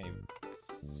not missing any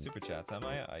super chats, am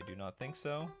I? I do not think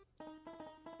so.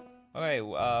 Okay,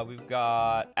 we've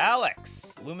got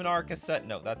Alex. Luminar Cassette.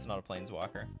 No, that's not a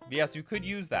Planeswalker. But yes, you could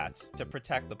use that to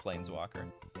protect the Planeswalker.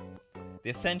 The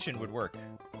Ascension would work.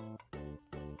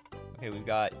 Okay, we've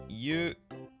got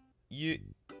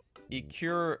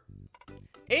Ecure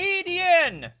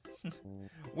Adian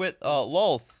with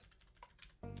Lolth.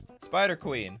 Spider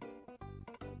Queen.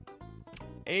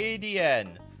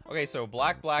 Adian. Okay, so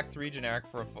black, 3 generic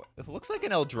for a... It looks like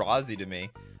an Eldrazi to me.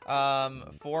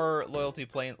 4 loyalty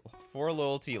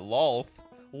Lolth.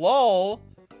 LOL!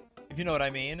 If you know what I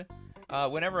mean.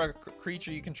 Whenever a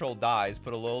creature you control dies,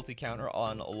 put a loyalty counter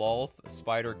on Lolth,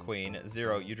 Spider Queen.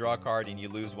 0, you draw a card and you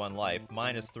lose 1 life.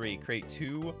 -3, create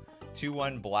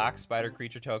 2/1 black spider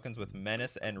creature tokens with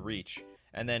Menace and Reach.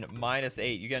 And then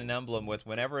 -8, you get an emblem with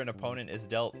whenever an opponent is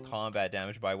dealt combat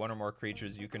damage by 1 or more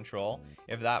creatures you control.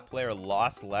 If that player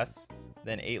lost less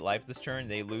than 8 life this turn,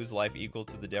 they lose life equal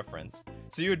to the difference.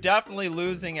 So you're definitely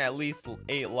losing at least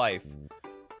 8 life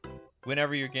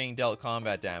whenever you're getting dealt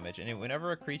combat damage. And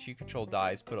whenever a creature you control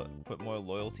dies, put more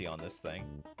loyalty on this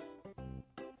thing.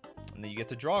 And then you get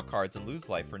to draw cards and lose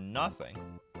life for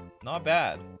nothing. Not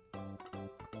bad.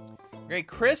 Great,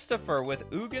 Christopher with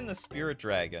Ugin the Spirit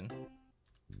Dragon.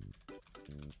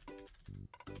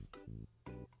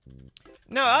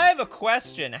 Now, I have a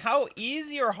question. How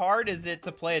easy or hard is it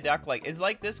to play a deck like... Is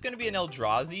like this going to be an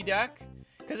Eldrazi deck?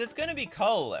 Because it's going to be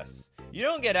colorless. You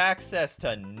don't get access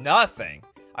to nothing.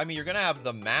 I mean, you're going to have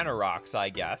the mana rocks, I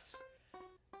guess.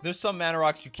 There's some mana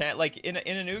rocks you can't... Like, in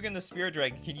an Ugin the Spirit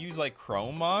Dragon, can you use, like,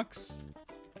 Chrome Mox?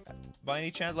 By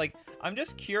any chance? Like, I'm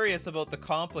just curious about the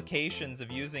complications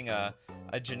of using a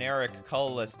generic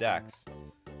colorless decks.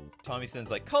 Tommy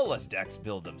Sin's like, colorless decks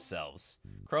build themselves.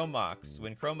 Chrome Mox.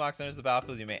 When Chrome Mox enters the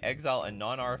battlefield, you may exile a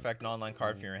non-artifact, non-land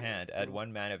card from your hand. Add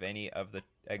 1 mana of any of the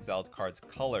exiled card's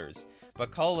colors.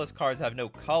 But colorless cards have no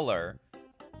color,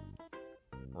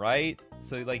 right?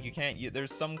 So, like, you can't...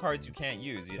 there's some cards you can't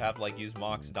use. You'd have to, like, use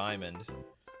Mox Diamond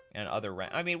and other ram...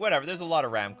 I mean, whatever. There's a lot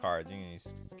of ram cards.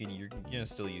 You're gonna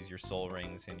still use your Soul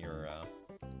Rings and your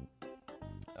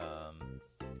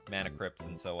Mana Crypts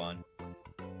and so on.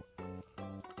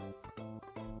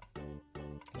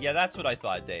 Yeah, that's what I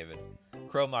thought, David.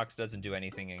 Chromox doesn't do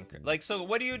anything in... Like, so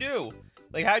what do you do?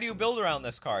 Like, how do you build around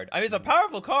this card? I mean, it's a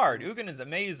powerful card. Ugin is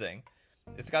amazing.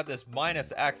 It's got this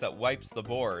 -X that wipes the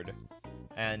board.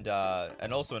 And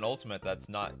also an ultimate that's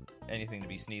not anything to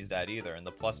be sneezed at either. And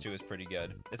the +2 is pretty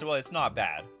good. Well, it's not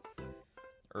bad.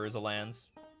 Urza lands.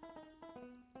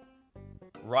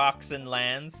 Rocks and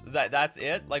lands. That's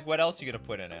it? Like, what else are you gonna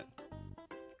put in it?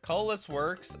 Colorless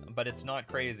works, but it's not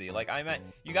crazy. Like, I meant,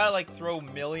 you gotta, like, throw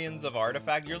millions of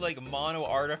artifact. You're, like, mono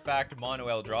artifact, mono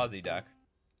Eldrazi deck.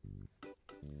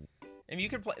 And you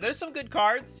could play... There's some good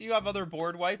cards. You have other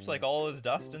board wipes, like All Is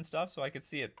Dust and stuff, so I could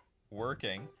see it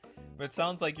working. But it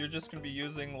sounds like you're just gonna be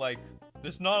using, like...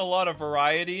 There's not a lot of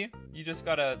variety. You just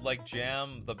gotta, like,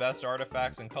 jam the best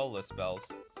artifacts and colorless spells.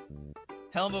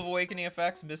 Helm of Awakening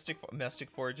effects. Mystic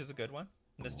Forge is a good one.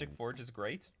 Mystic Forge is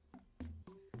great.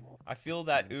 I feel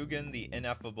that Ugin, the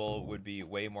Ineffable, would be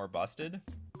way more busted.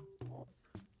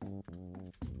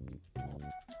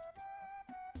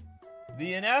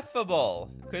 The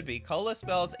Ineffable could be colorless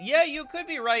spells. Yeah, you could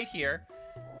be right here.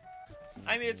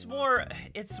 I mean, it's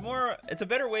a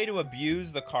better way to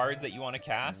abuse the cards that you want to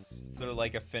cast. Sort of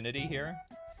like affinity here.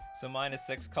 So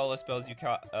 -6 colorless spells you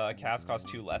cast cost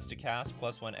 2 less to cast.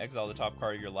 +1, exile the top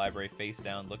card of your library face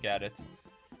down. Look at it.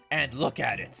 And look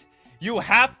at it. You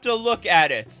have to look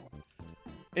at it.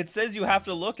 It says you have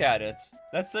to look at it.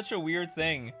 That's such a weird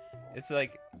thing. It's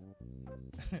like,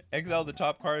 exile the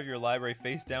top card of your library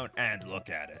face down and look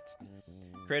at it.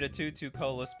 Create a 2/2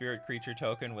 colorless spirit creature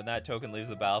token. When that token leaves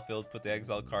the battlefield, put the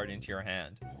exiled card into your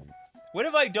hand. What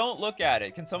if I don't look at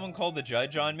it? Can someone call the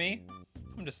judge on me?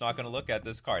 I'm just not going to look at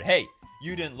this card. Hey,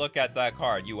 you didn't look at that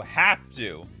card. You have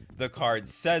to. The card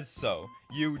says so.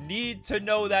 You need to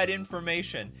know that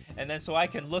information. And then so I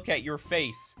can look at your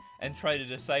face and try to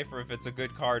decipher if it's a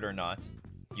good card or not.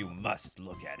 You must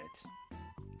look at it.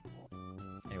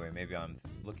 Anyway, maybe I'm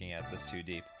looking at this too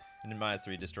deep. And then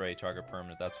 -3, destroy a target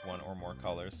permanent. That's 1 or more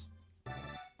colors.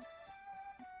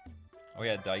 Oh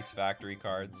yeah, Dice Factory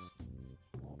cards.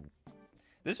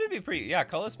 This would be pretty... Yeah,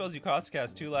 color spells you cost to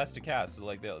cast 2 less to cast. So,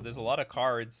 like, there's a lot of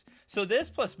cards. So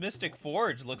this plus Mystic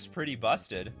Forge looks pretty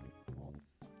busted.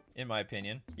 In my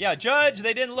opinion. Yeah, judge!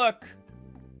 They didn't look!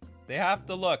 They have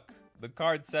to look. The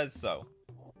card says so.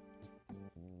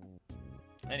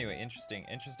 Anyway,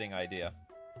 interesting idea.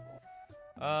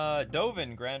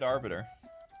 Dovin, Grand Arbiter.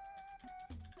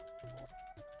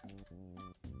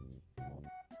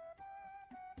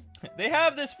 They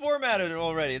have this formatted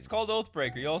already. It's called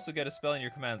Oathbreaker. You also get a spell in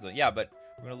your command zone. Yeah, but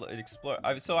we're gonna explore.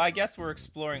 So I guess we're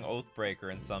exploring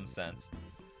Oathbreaker in some sense.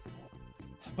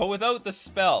 But without the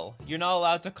spell, you're not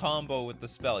allowed to combo with the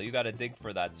spell. You gotta dig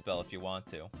for that spell if you want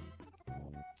to.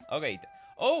 Okay.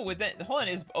 Oh, with that, hold on.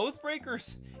 Is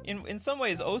Oathbreaker in some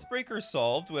ways Oathbreaker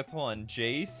solved with, hold on,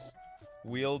 Jace,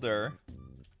 Wielder,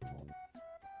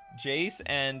 Jace,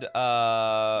 and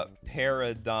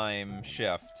Paradigm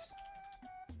Shift.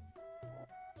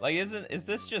 Like, is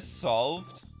this just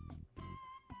solved?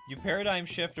 You Paradigm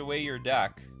Shift away your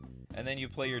deck, and then you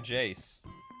play your Jace.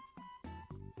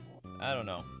 I don't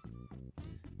know.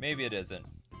 Maybe it isn't.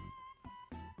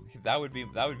 That would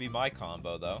be my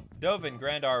combo though. Dovin,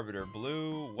 Grand Arbiter,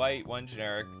 blue, white, 1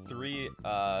 generic, 3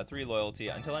 loyalty.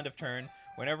 Until end of turn,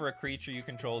 whenever a creature you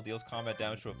control deals combat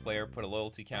damage to a player, put a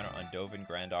loyalty counter on Dovin,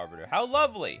 Grand Arbiter. How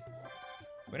lovely!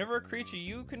 Whenever a creature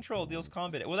you control deals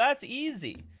combat... Well, that's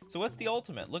easy. So what's the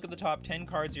ultimate? Look at the top 10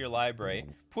 cards of your library.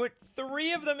 Put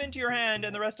 3 of them into your hand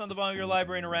and the rest on the bottom of your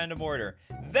library in a random order.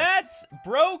 That's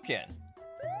broken.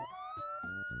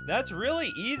 That's really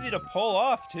easy to pull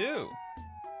off, too.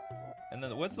 And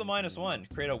then what's the -1?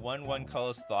 Create a 1/1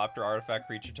 colorless Thopter artifact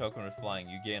creature token with flying.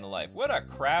 You gain a life. What a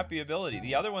crappy ability.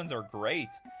 The other ones are great.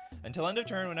 Until end of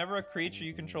turn, whenever a creature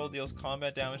you control deals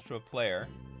combat damage to a player.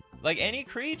 Like any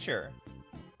creature.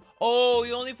 Oh,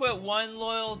 you only put 1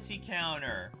 loyalty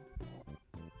counter.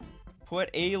 Put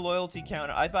a loyalty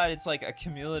counter. I thought it's like a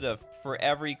cumulative for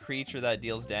every creature that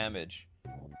deals damage.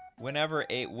 Whenever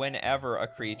a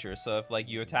creature. So if like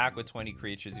you attack with 20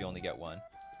 creatures, you only get 1.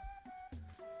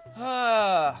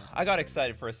 I got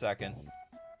excited for a second.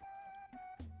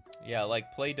 Yeah,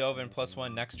 like play Dovin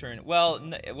 +1 next turn. Well,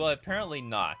 well, apparently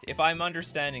not. If I'm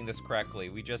understanding this correctly,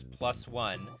 we just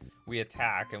 +1, we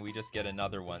attack, and we just get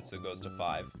another one, so it goes to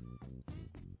 5.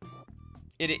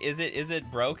 Is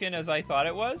it broken as I thought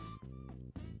it was?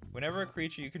 Whenever a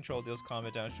creature you control deals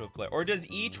combat damage to a player, or does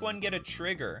each one get a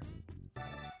trigger?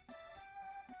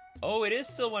 Oh, it is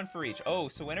still one for each. Oh,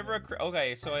 so whenever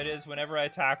okay, so it is whenever I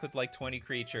attack with like 20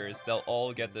 creatures, they'll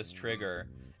all get this trigger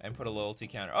and put a loyalty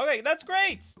counter. Okay, that's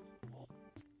great.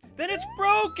 Then it's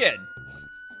broken.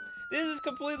 This is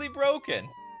completely broken.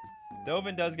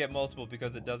 Dovin does get multiple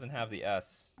because it doesn't have the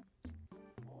S.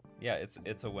 Yeah,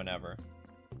 it's a whenever.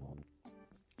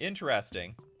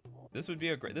 Interesting. This would be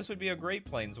a great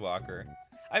planeswalker.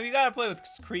 I mean, you gotta play with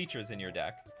creatures in your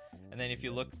deck, and then if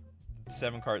you look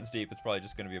 7 cards deep, it's probably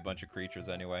just gonna be a bunch of creatures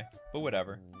anyway. But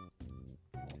whatever.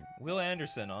 Will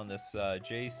Anderson on this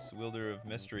Jace Wielder of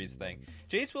Mysteries thing.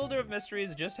 Jace Wielder of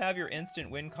Mysteries, just have your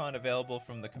instant win con available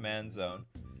from the command zone.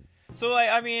 So,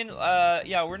 I mean,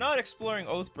 yeah, we're not exploring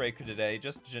Oathbreaker today,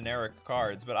 just generic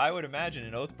cards, but I would imagine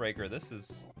in Oathbreaker, this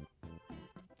is...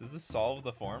 Does this solve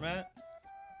the format?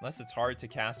 Unless it's hard to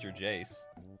cast your Jace.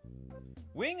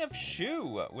 Wing of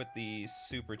Shu with the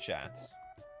super chat.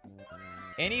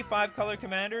 Any 5-color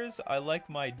commanders? I like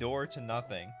my door to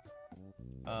nothing.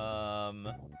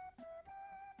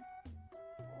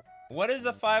 What is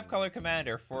a 5-color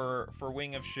commander for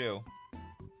Wing of Shu?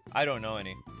 I don't know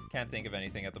any. Can't think of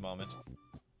anything at the moment.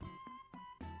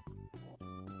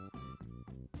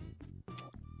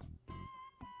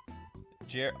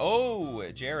 Jared.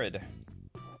 Oops,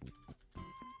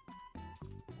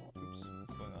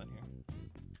 what's going on here?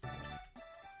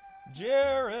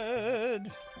 Jared!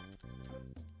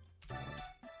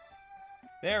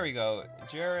 There we go.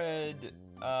 Jared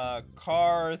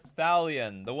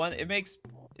Carthalion. The one, it makes...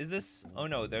 Is this... Oh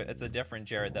no, it's a different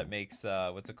Jared that makes...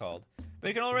 what's it called? But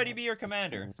it can already be your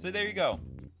commander. So there you go.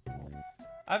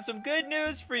 I have some good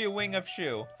news for you, Wing of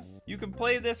Shu. You can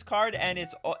play this card and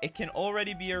it can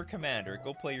already be your commander.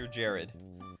 Go play your Jared.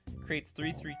 Creates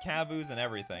 3/3 Kavus and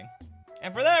everything.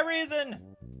 And for that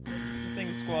reason, this thing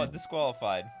is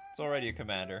disqualified. It's already a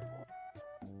commander.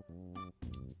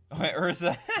 Oh,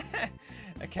 Urza.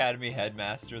 Academy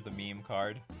Headmaster, the meme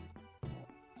card.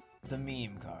 The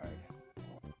meme card.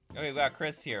 Okay, we got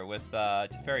Chris here with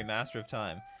Teferi, Master of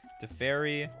Time.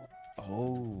 Teferi.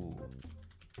 Oh.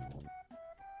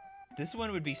 This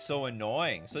one would be so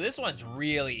annoying. So this one's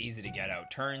really easy to get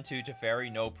out. Turn 2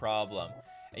 Teferi, no problem.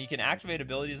 And you can activate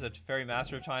abilities of Teferi,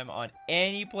 Master of Time on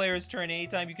any player's turn.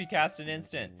 Anytime you could cast an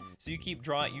instant. So you keep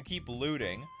drawing, you keep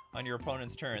looting on your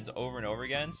opponent's turns over and over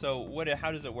again. So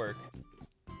how does it work?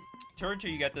 Turn 2,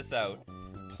 you get this out.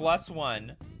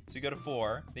 +1, so you go to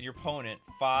 4. Then your opponent,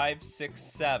 5, 6,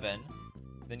 7.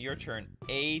 Then your turn,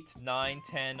 8, 9,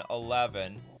 10,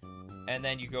 11. And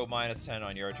then you go -10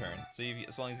 on your turn. So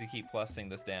as long as you keep plussing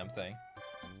this damn thing.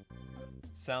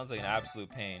 Sounds like an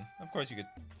absolute pain. Of course, you could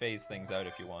phase things out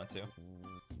if you want to.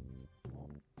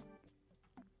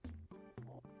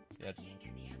 Yeah.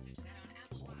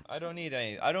 I don't need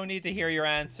any. I don't need to hear your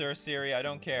answer, Siri. I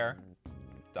don't care.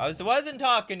 I wasn't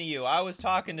talking to you. I was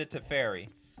talking to Teferi.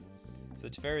 So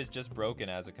Teferi is just broken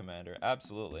as a commander.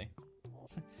 Absolutely.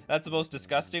 That's the most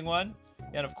disgusting one.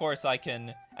 And of course I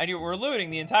can... And we're looting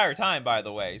the entire time, by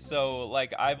the way. So,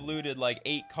 like, I've looted, like,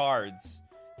 8 cards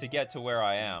to get to where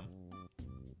I am.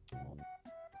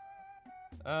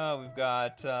 We've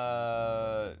got,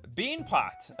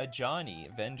 Beanpot. A Johnny.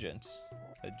 Vengeant.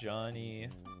 A Johnny...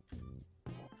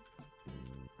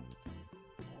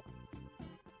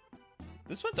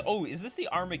 This one's... Oh, is this the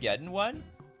Armageddon one?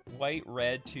 White,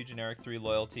 red, 2 generic, 3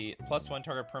 loyalty. +1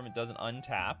 target permanent doesn't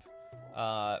untap.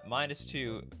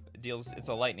 -2 deals... It's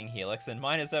a lightning helix. And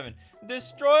 -7.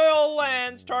 Destroy all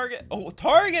lands target... Oh,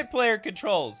 target player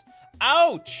controls!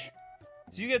 Ouch!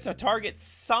 So you get to target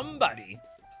somebody.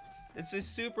 It's a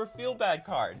super feel-bad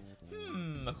card.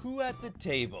 Who at the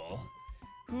table?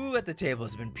 Who at the table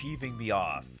has been peeving me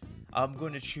off? I'm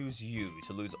going to choose you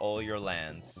to lose all your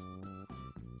lands.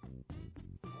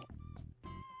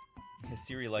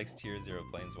 Siri likes tier 0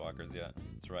 planeswalkers, yeah,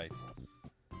 that's right.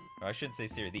 Or I shouldn't say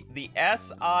Siri, the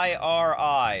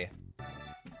S-I-R-I.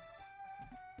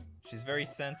 She's very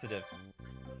sensitive.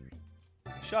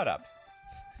 Shut up.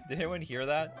 Did anyone hear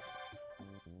that?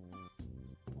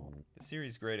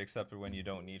 Siri's great except for when you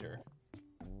don't need her.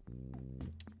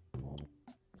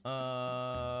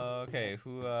 Okay,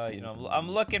 who, you know, I'm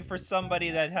looking for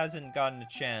somebody that hasn't gotten a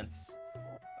chance.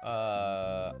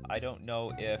 I don't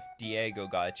know if Diego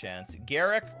got a chance.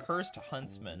 Garrick, Cursed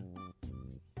Huntsman.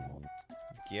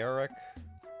 Garrick.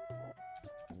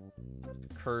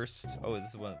 Cursed. Oh,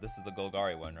 this is the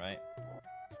Golgari one, right?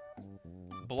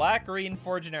 Black, green,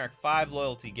 4 generic, 5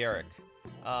 loyalty, Garrick.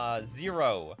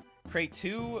 0. Create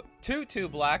two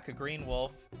black, a green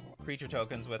wolf creature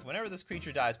tokens with whenever this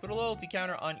creature dies. Put a loyalty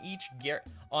counter on each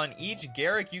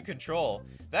Garrick you control.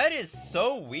 That is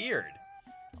so weird.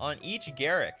 On each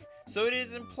Garrick. So it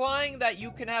is implying that you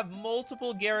can have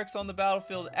multiple Garricks on the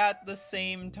battlefield at the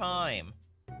same time.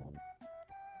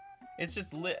 It's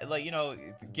just like, you know,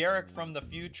 Garrick from the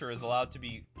future is allowed to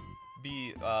be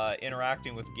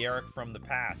interacting with Garrick from the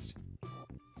past.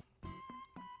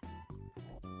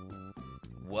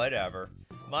 Whatever.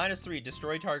 -3,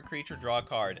 destroy target creature, draw a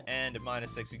card. And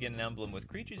 -6, you get an emblem with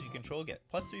creatures you control get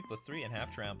 +3/+3 and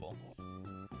half trample.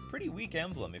 Pretty weak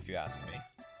emblem, if you ask me.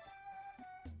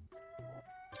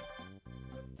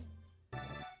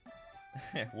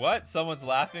 What? Someone's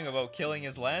laughing about killing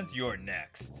his lands? You're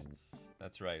next.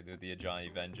 That's right, they're the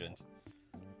Ajani Vengeant.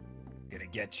 Gonna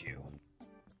get you.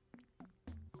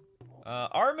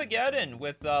 Armageddon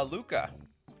with Luca.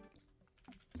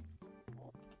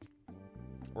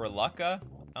 Or Lucca?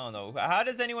 I don't know. How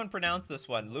does anyone pronounce this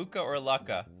one? Luca or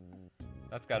Lucca?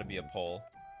 That's gotta be a poll.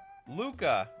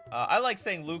 Luca. I like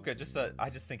saying Luca, I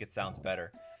just think it sounds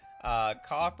better.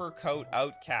 Copper Coat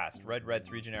Outcast. Red,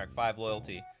 3 generic, 5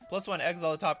 loyalty. +1,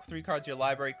 exile the top 3 cards of your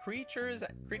library. Creature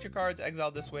cards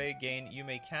exiled this way gain. You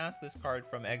may cast this card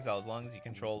from exile as long as you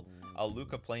control a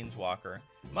Luca Planeswalker.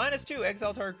 -2,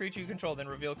 exile target creature you control, then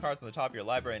reveal cards on the top of your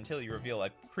library until you reveal a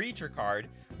creature card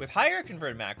with higher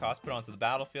converted mana cost. Put onto the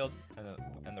battlefield,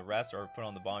 and the rest are put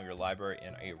on the bottom of your library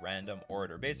in a random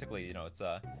order. Basically, you know, it's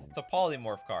a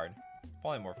polymorph card.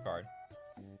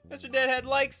 Mr. Deadhead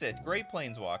likes it. Great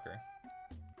Planeswalker.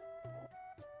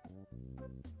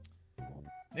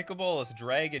 Nicobolus,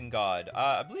 Dragon God.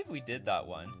 I believe we did that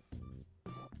one.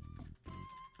 I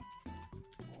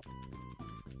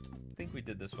think we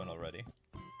did this one already.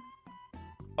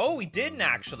 Oh, we didn't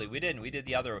actually. We didn't. We did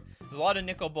the other. There's a lot of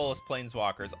Nicobolus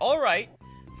Planeswalkers. All right.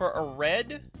 For a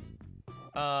red,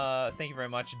 thank you very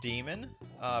much, Demon.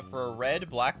 For a red,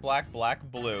 black,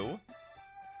 blue. You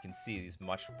can see he's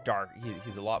much dark.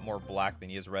 He's a lot more black than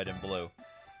he is red and blue.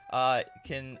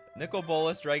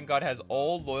 Nicobolus, Dragon God, has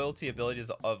all loyalty abilities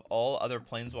of all other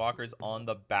Planeswalkers on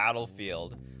the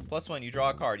battlefield. +1, you draw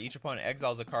a card. Each opponent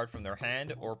exiles a card from their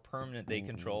hand or permanent they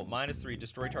control. -3,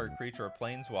 destroy target creature or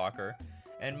Planeswalker.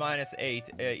 And -8,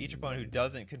 each opponent who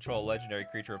doesn't control a legendary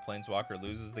creature or Planeswalker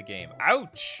loses the game.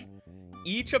 Ouch!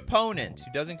 Each opponent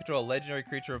who doesn't control a legendary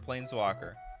creature or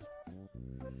Planeswalker.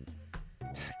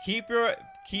 Keep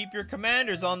your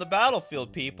commanders on the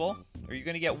battlefield, people, or you're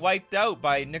gonna get wiped out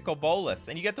by Nicobolus.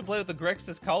 And you get to play with the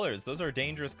Grixis colors. Those are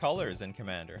dangerous colors in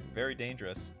Commander. Very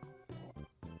dangerous.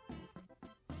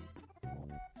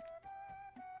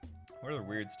 What other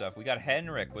weird stuff? We got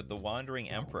Henrik with the Wandering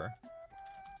Emperor.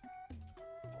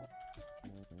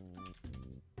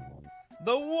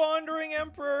 The Wandering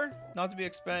Emperor! This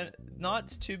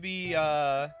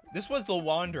was the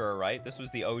Wanderer, right? This was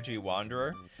the OG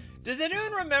Wanderer. Does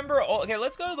anyone remember... Oh, okay,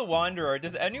 let's go to the Wanderer.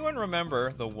 Does anyone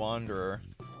remember the Wanderer?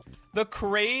 The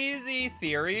crazy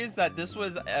theories that this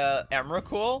was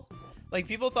Emrakul? Like,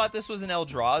 people thought this was an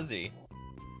Eldrazi.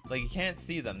 Like, you can't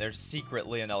see them. They're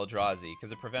secretly an Eldrazi.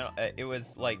 Because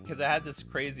it had this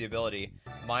crazy ability.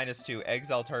 -2,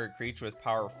 exile target creature with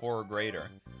power 4 or greater.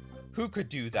 Who could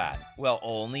do that? Well,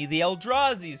 only the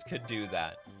Eldrazi's could do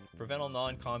that. Prevent all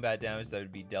non-combat damage that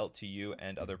would be dealt to you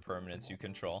and other permanents you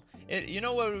control. You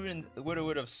know what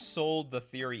would have sold the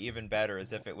theory even better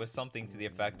is if it was something to the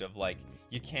effect of, like,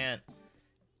 you can't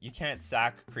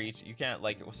sack creature. You can't,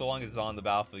 like, so long as it's on the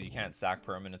battlefield, you can't sack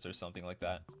permanents or something like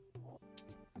that.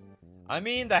 I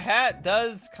mean, the hat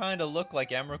does kind of look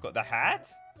like Emrakul. The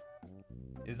hat?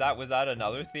 Was that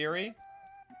another theory?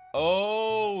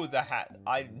 Oh, the hat.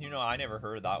 I never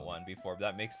heard that one before, but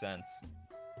that makes sense.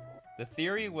 The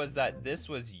theory was that this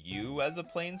was you as a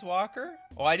Planeswalker?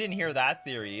 Oh, I didn't hear that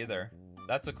theory either.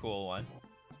 That's a cool one.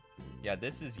 Yeah,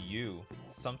 this is you.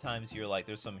 Sometimes you're like,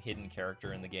 there's some hidden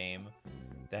character in the game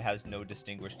that has no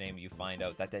distinguished name. You find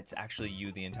out that that's actually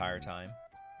you the entire time.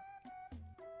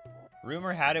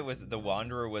 Rumor had it was the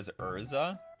Wanderer was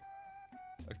Urza.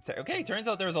 Okay, turns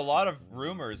out there's a lot of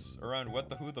rumors around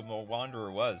who the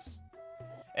Wanderer was.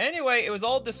 Anyway, it was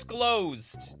all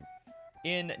disclosed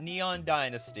in Neon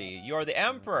Dynasty. You're the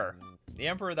Emperor. The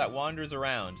Emperor that wanders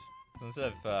around. So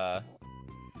instead of,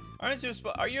 are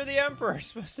you the Emperor?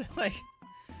 Supposed to, like,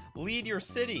 lead your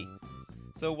city.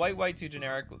 So white, 2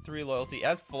 generic, 3 loyalty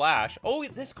as Flash. Oh,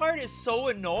 this card is so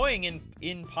annoying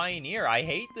in Pioneer. I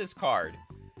hate this card.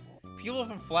 People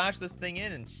can flash this thing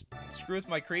in and screw with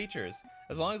my creatures.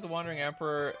 As long as the Wandering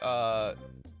Emperor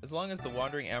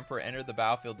entered the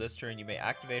battlefield this turn, you may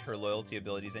activate her loyalty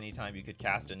abilities anytime you could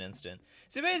cast an instant.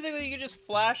 So basically, you can just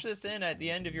flash this in at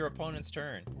the end of your opponent's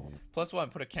turn.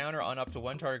 +1, put a counter on up to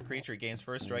one target creature, gains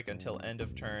first strike until end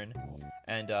of turn.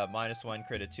 And -1,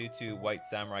 create a 2/2 white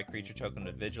samurai creature token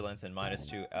with vigilance, and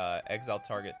 -2, exile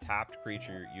target tapped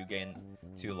creature, you gain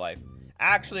 2 life.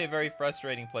 Actually, a very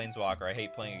frustrating Planeswalker. I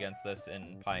hate playing against this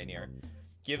in Pioneer.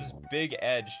 Gives big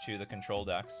edge to the control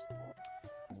decks.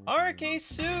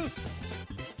 Arceus!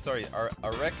 Sorry,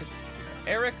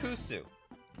 Erikusu.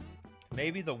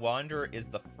 Maybe the Wanderer is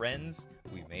the friends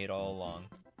we made all along.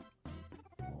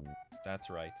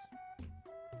 That's right.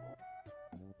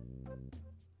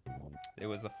 It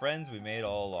was the friends we made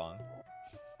all along.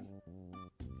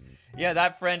 Yeah,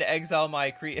 that friend exiled my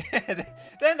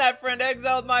Then that friend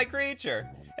exiled my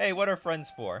creature. Hey, what are friends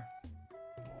for?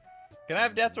 Can I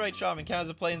have Deathrite Shaman count as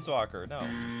a Planeswalker? No.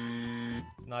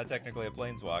 Not technically a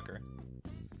Planeswalker.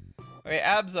 Okay,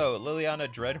 Abzo, Liliana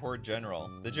Dreadhorde General.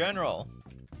 The General.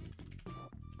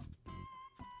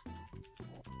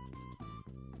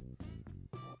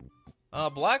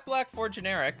 Black for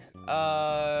generic.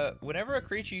 Whenever a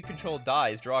creature you control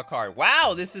dies, draw a card.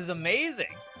 Wow, this is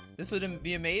amazing. This would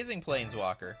be amazing,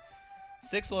 Planeswalker.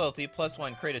 6 loyalty,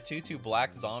 +1, create a 2/2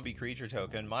 black zombie creature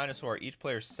token. -4, each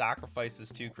player sacrifices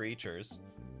 2 creatures.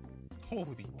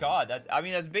 Holy god,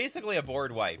 that's basically a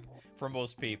board wipe for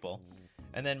most people.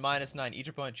 And then -9, each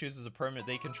opponent chooses a permanent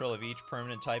they control of each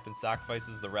permanent type and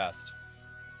sacrifices the rest.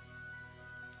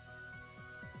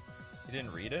 You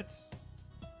didn't read it?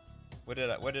 What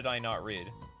did I not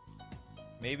read?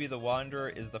 Maybe the Wanderer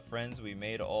is the friends we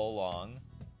made all along.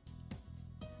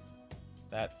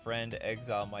 That friend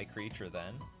exile my creature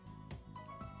then.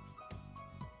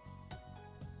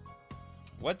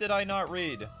 What did I not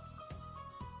read?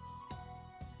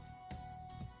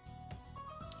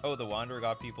 Oh, the Wanderer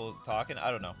got people talking? I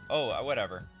don't know. Oh,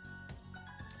 whatever.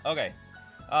 Okay.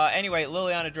 Anyway,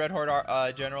 Liliana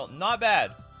Dreadhorde General. Not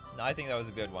bad. No, I think that was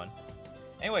a good one.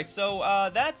 Anyway, so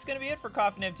that's gonna be it for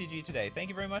Coffee and MTG today. Thank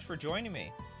you very much for joining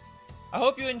me. I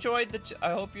hope you enjoyed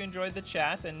the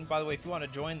chat. And by the way, if you want to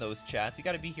join those chats, you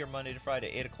got to be here Monday to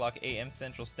Friday, 8 o'clock a.m.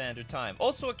 Central Standard Time.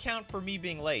 Also account for me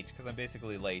being late, because I'm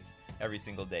basically late every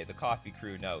single day. The coffee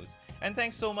crew knows. And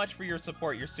thanks so much for your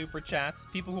support, your super chats,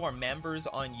 people who are members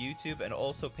on YouTube, and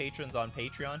also patrons on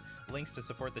Patreon. Links to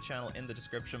support the channel in the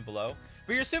description below.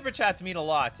 But your super chats mean a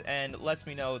lot, and lets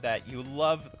me know that you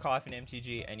love the Coffee and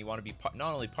MTG, and you want to be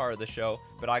not only part of the show,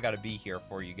 but I got to be here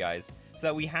for you guys, so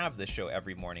that we have this show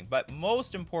every morning. But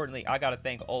most importantly, I got to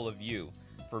thank all of you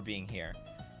for being here.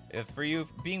 For you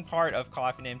being part of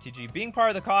Coffee and MTG, being part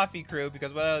of the coffee crew,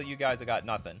 because, well, you guys have got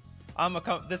nothing.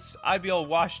 I'd be all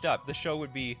washed up. The show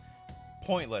would be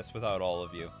pointless without all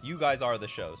of you. You guys are the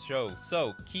show.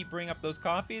 So keep bringing up those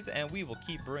coffees, and we will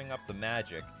keep bringing up the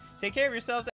magic. Take care of yourselves.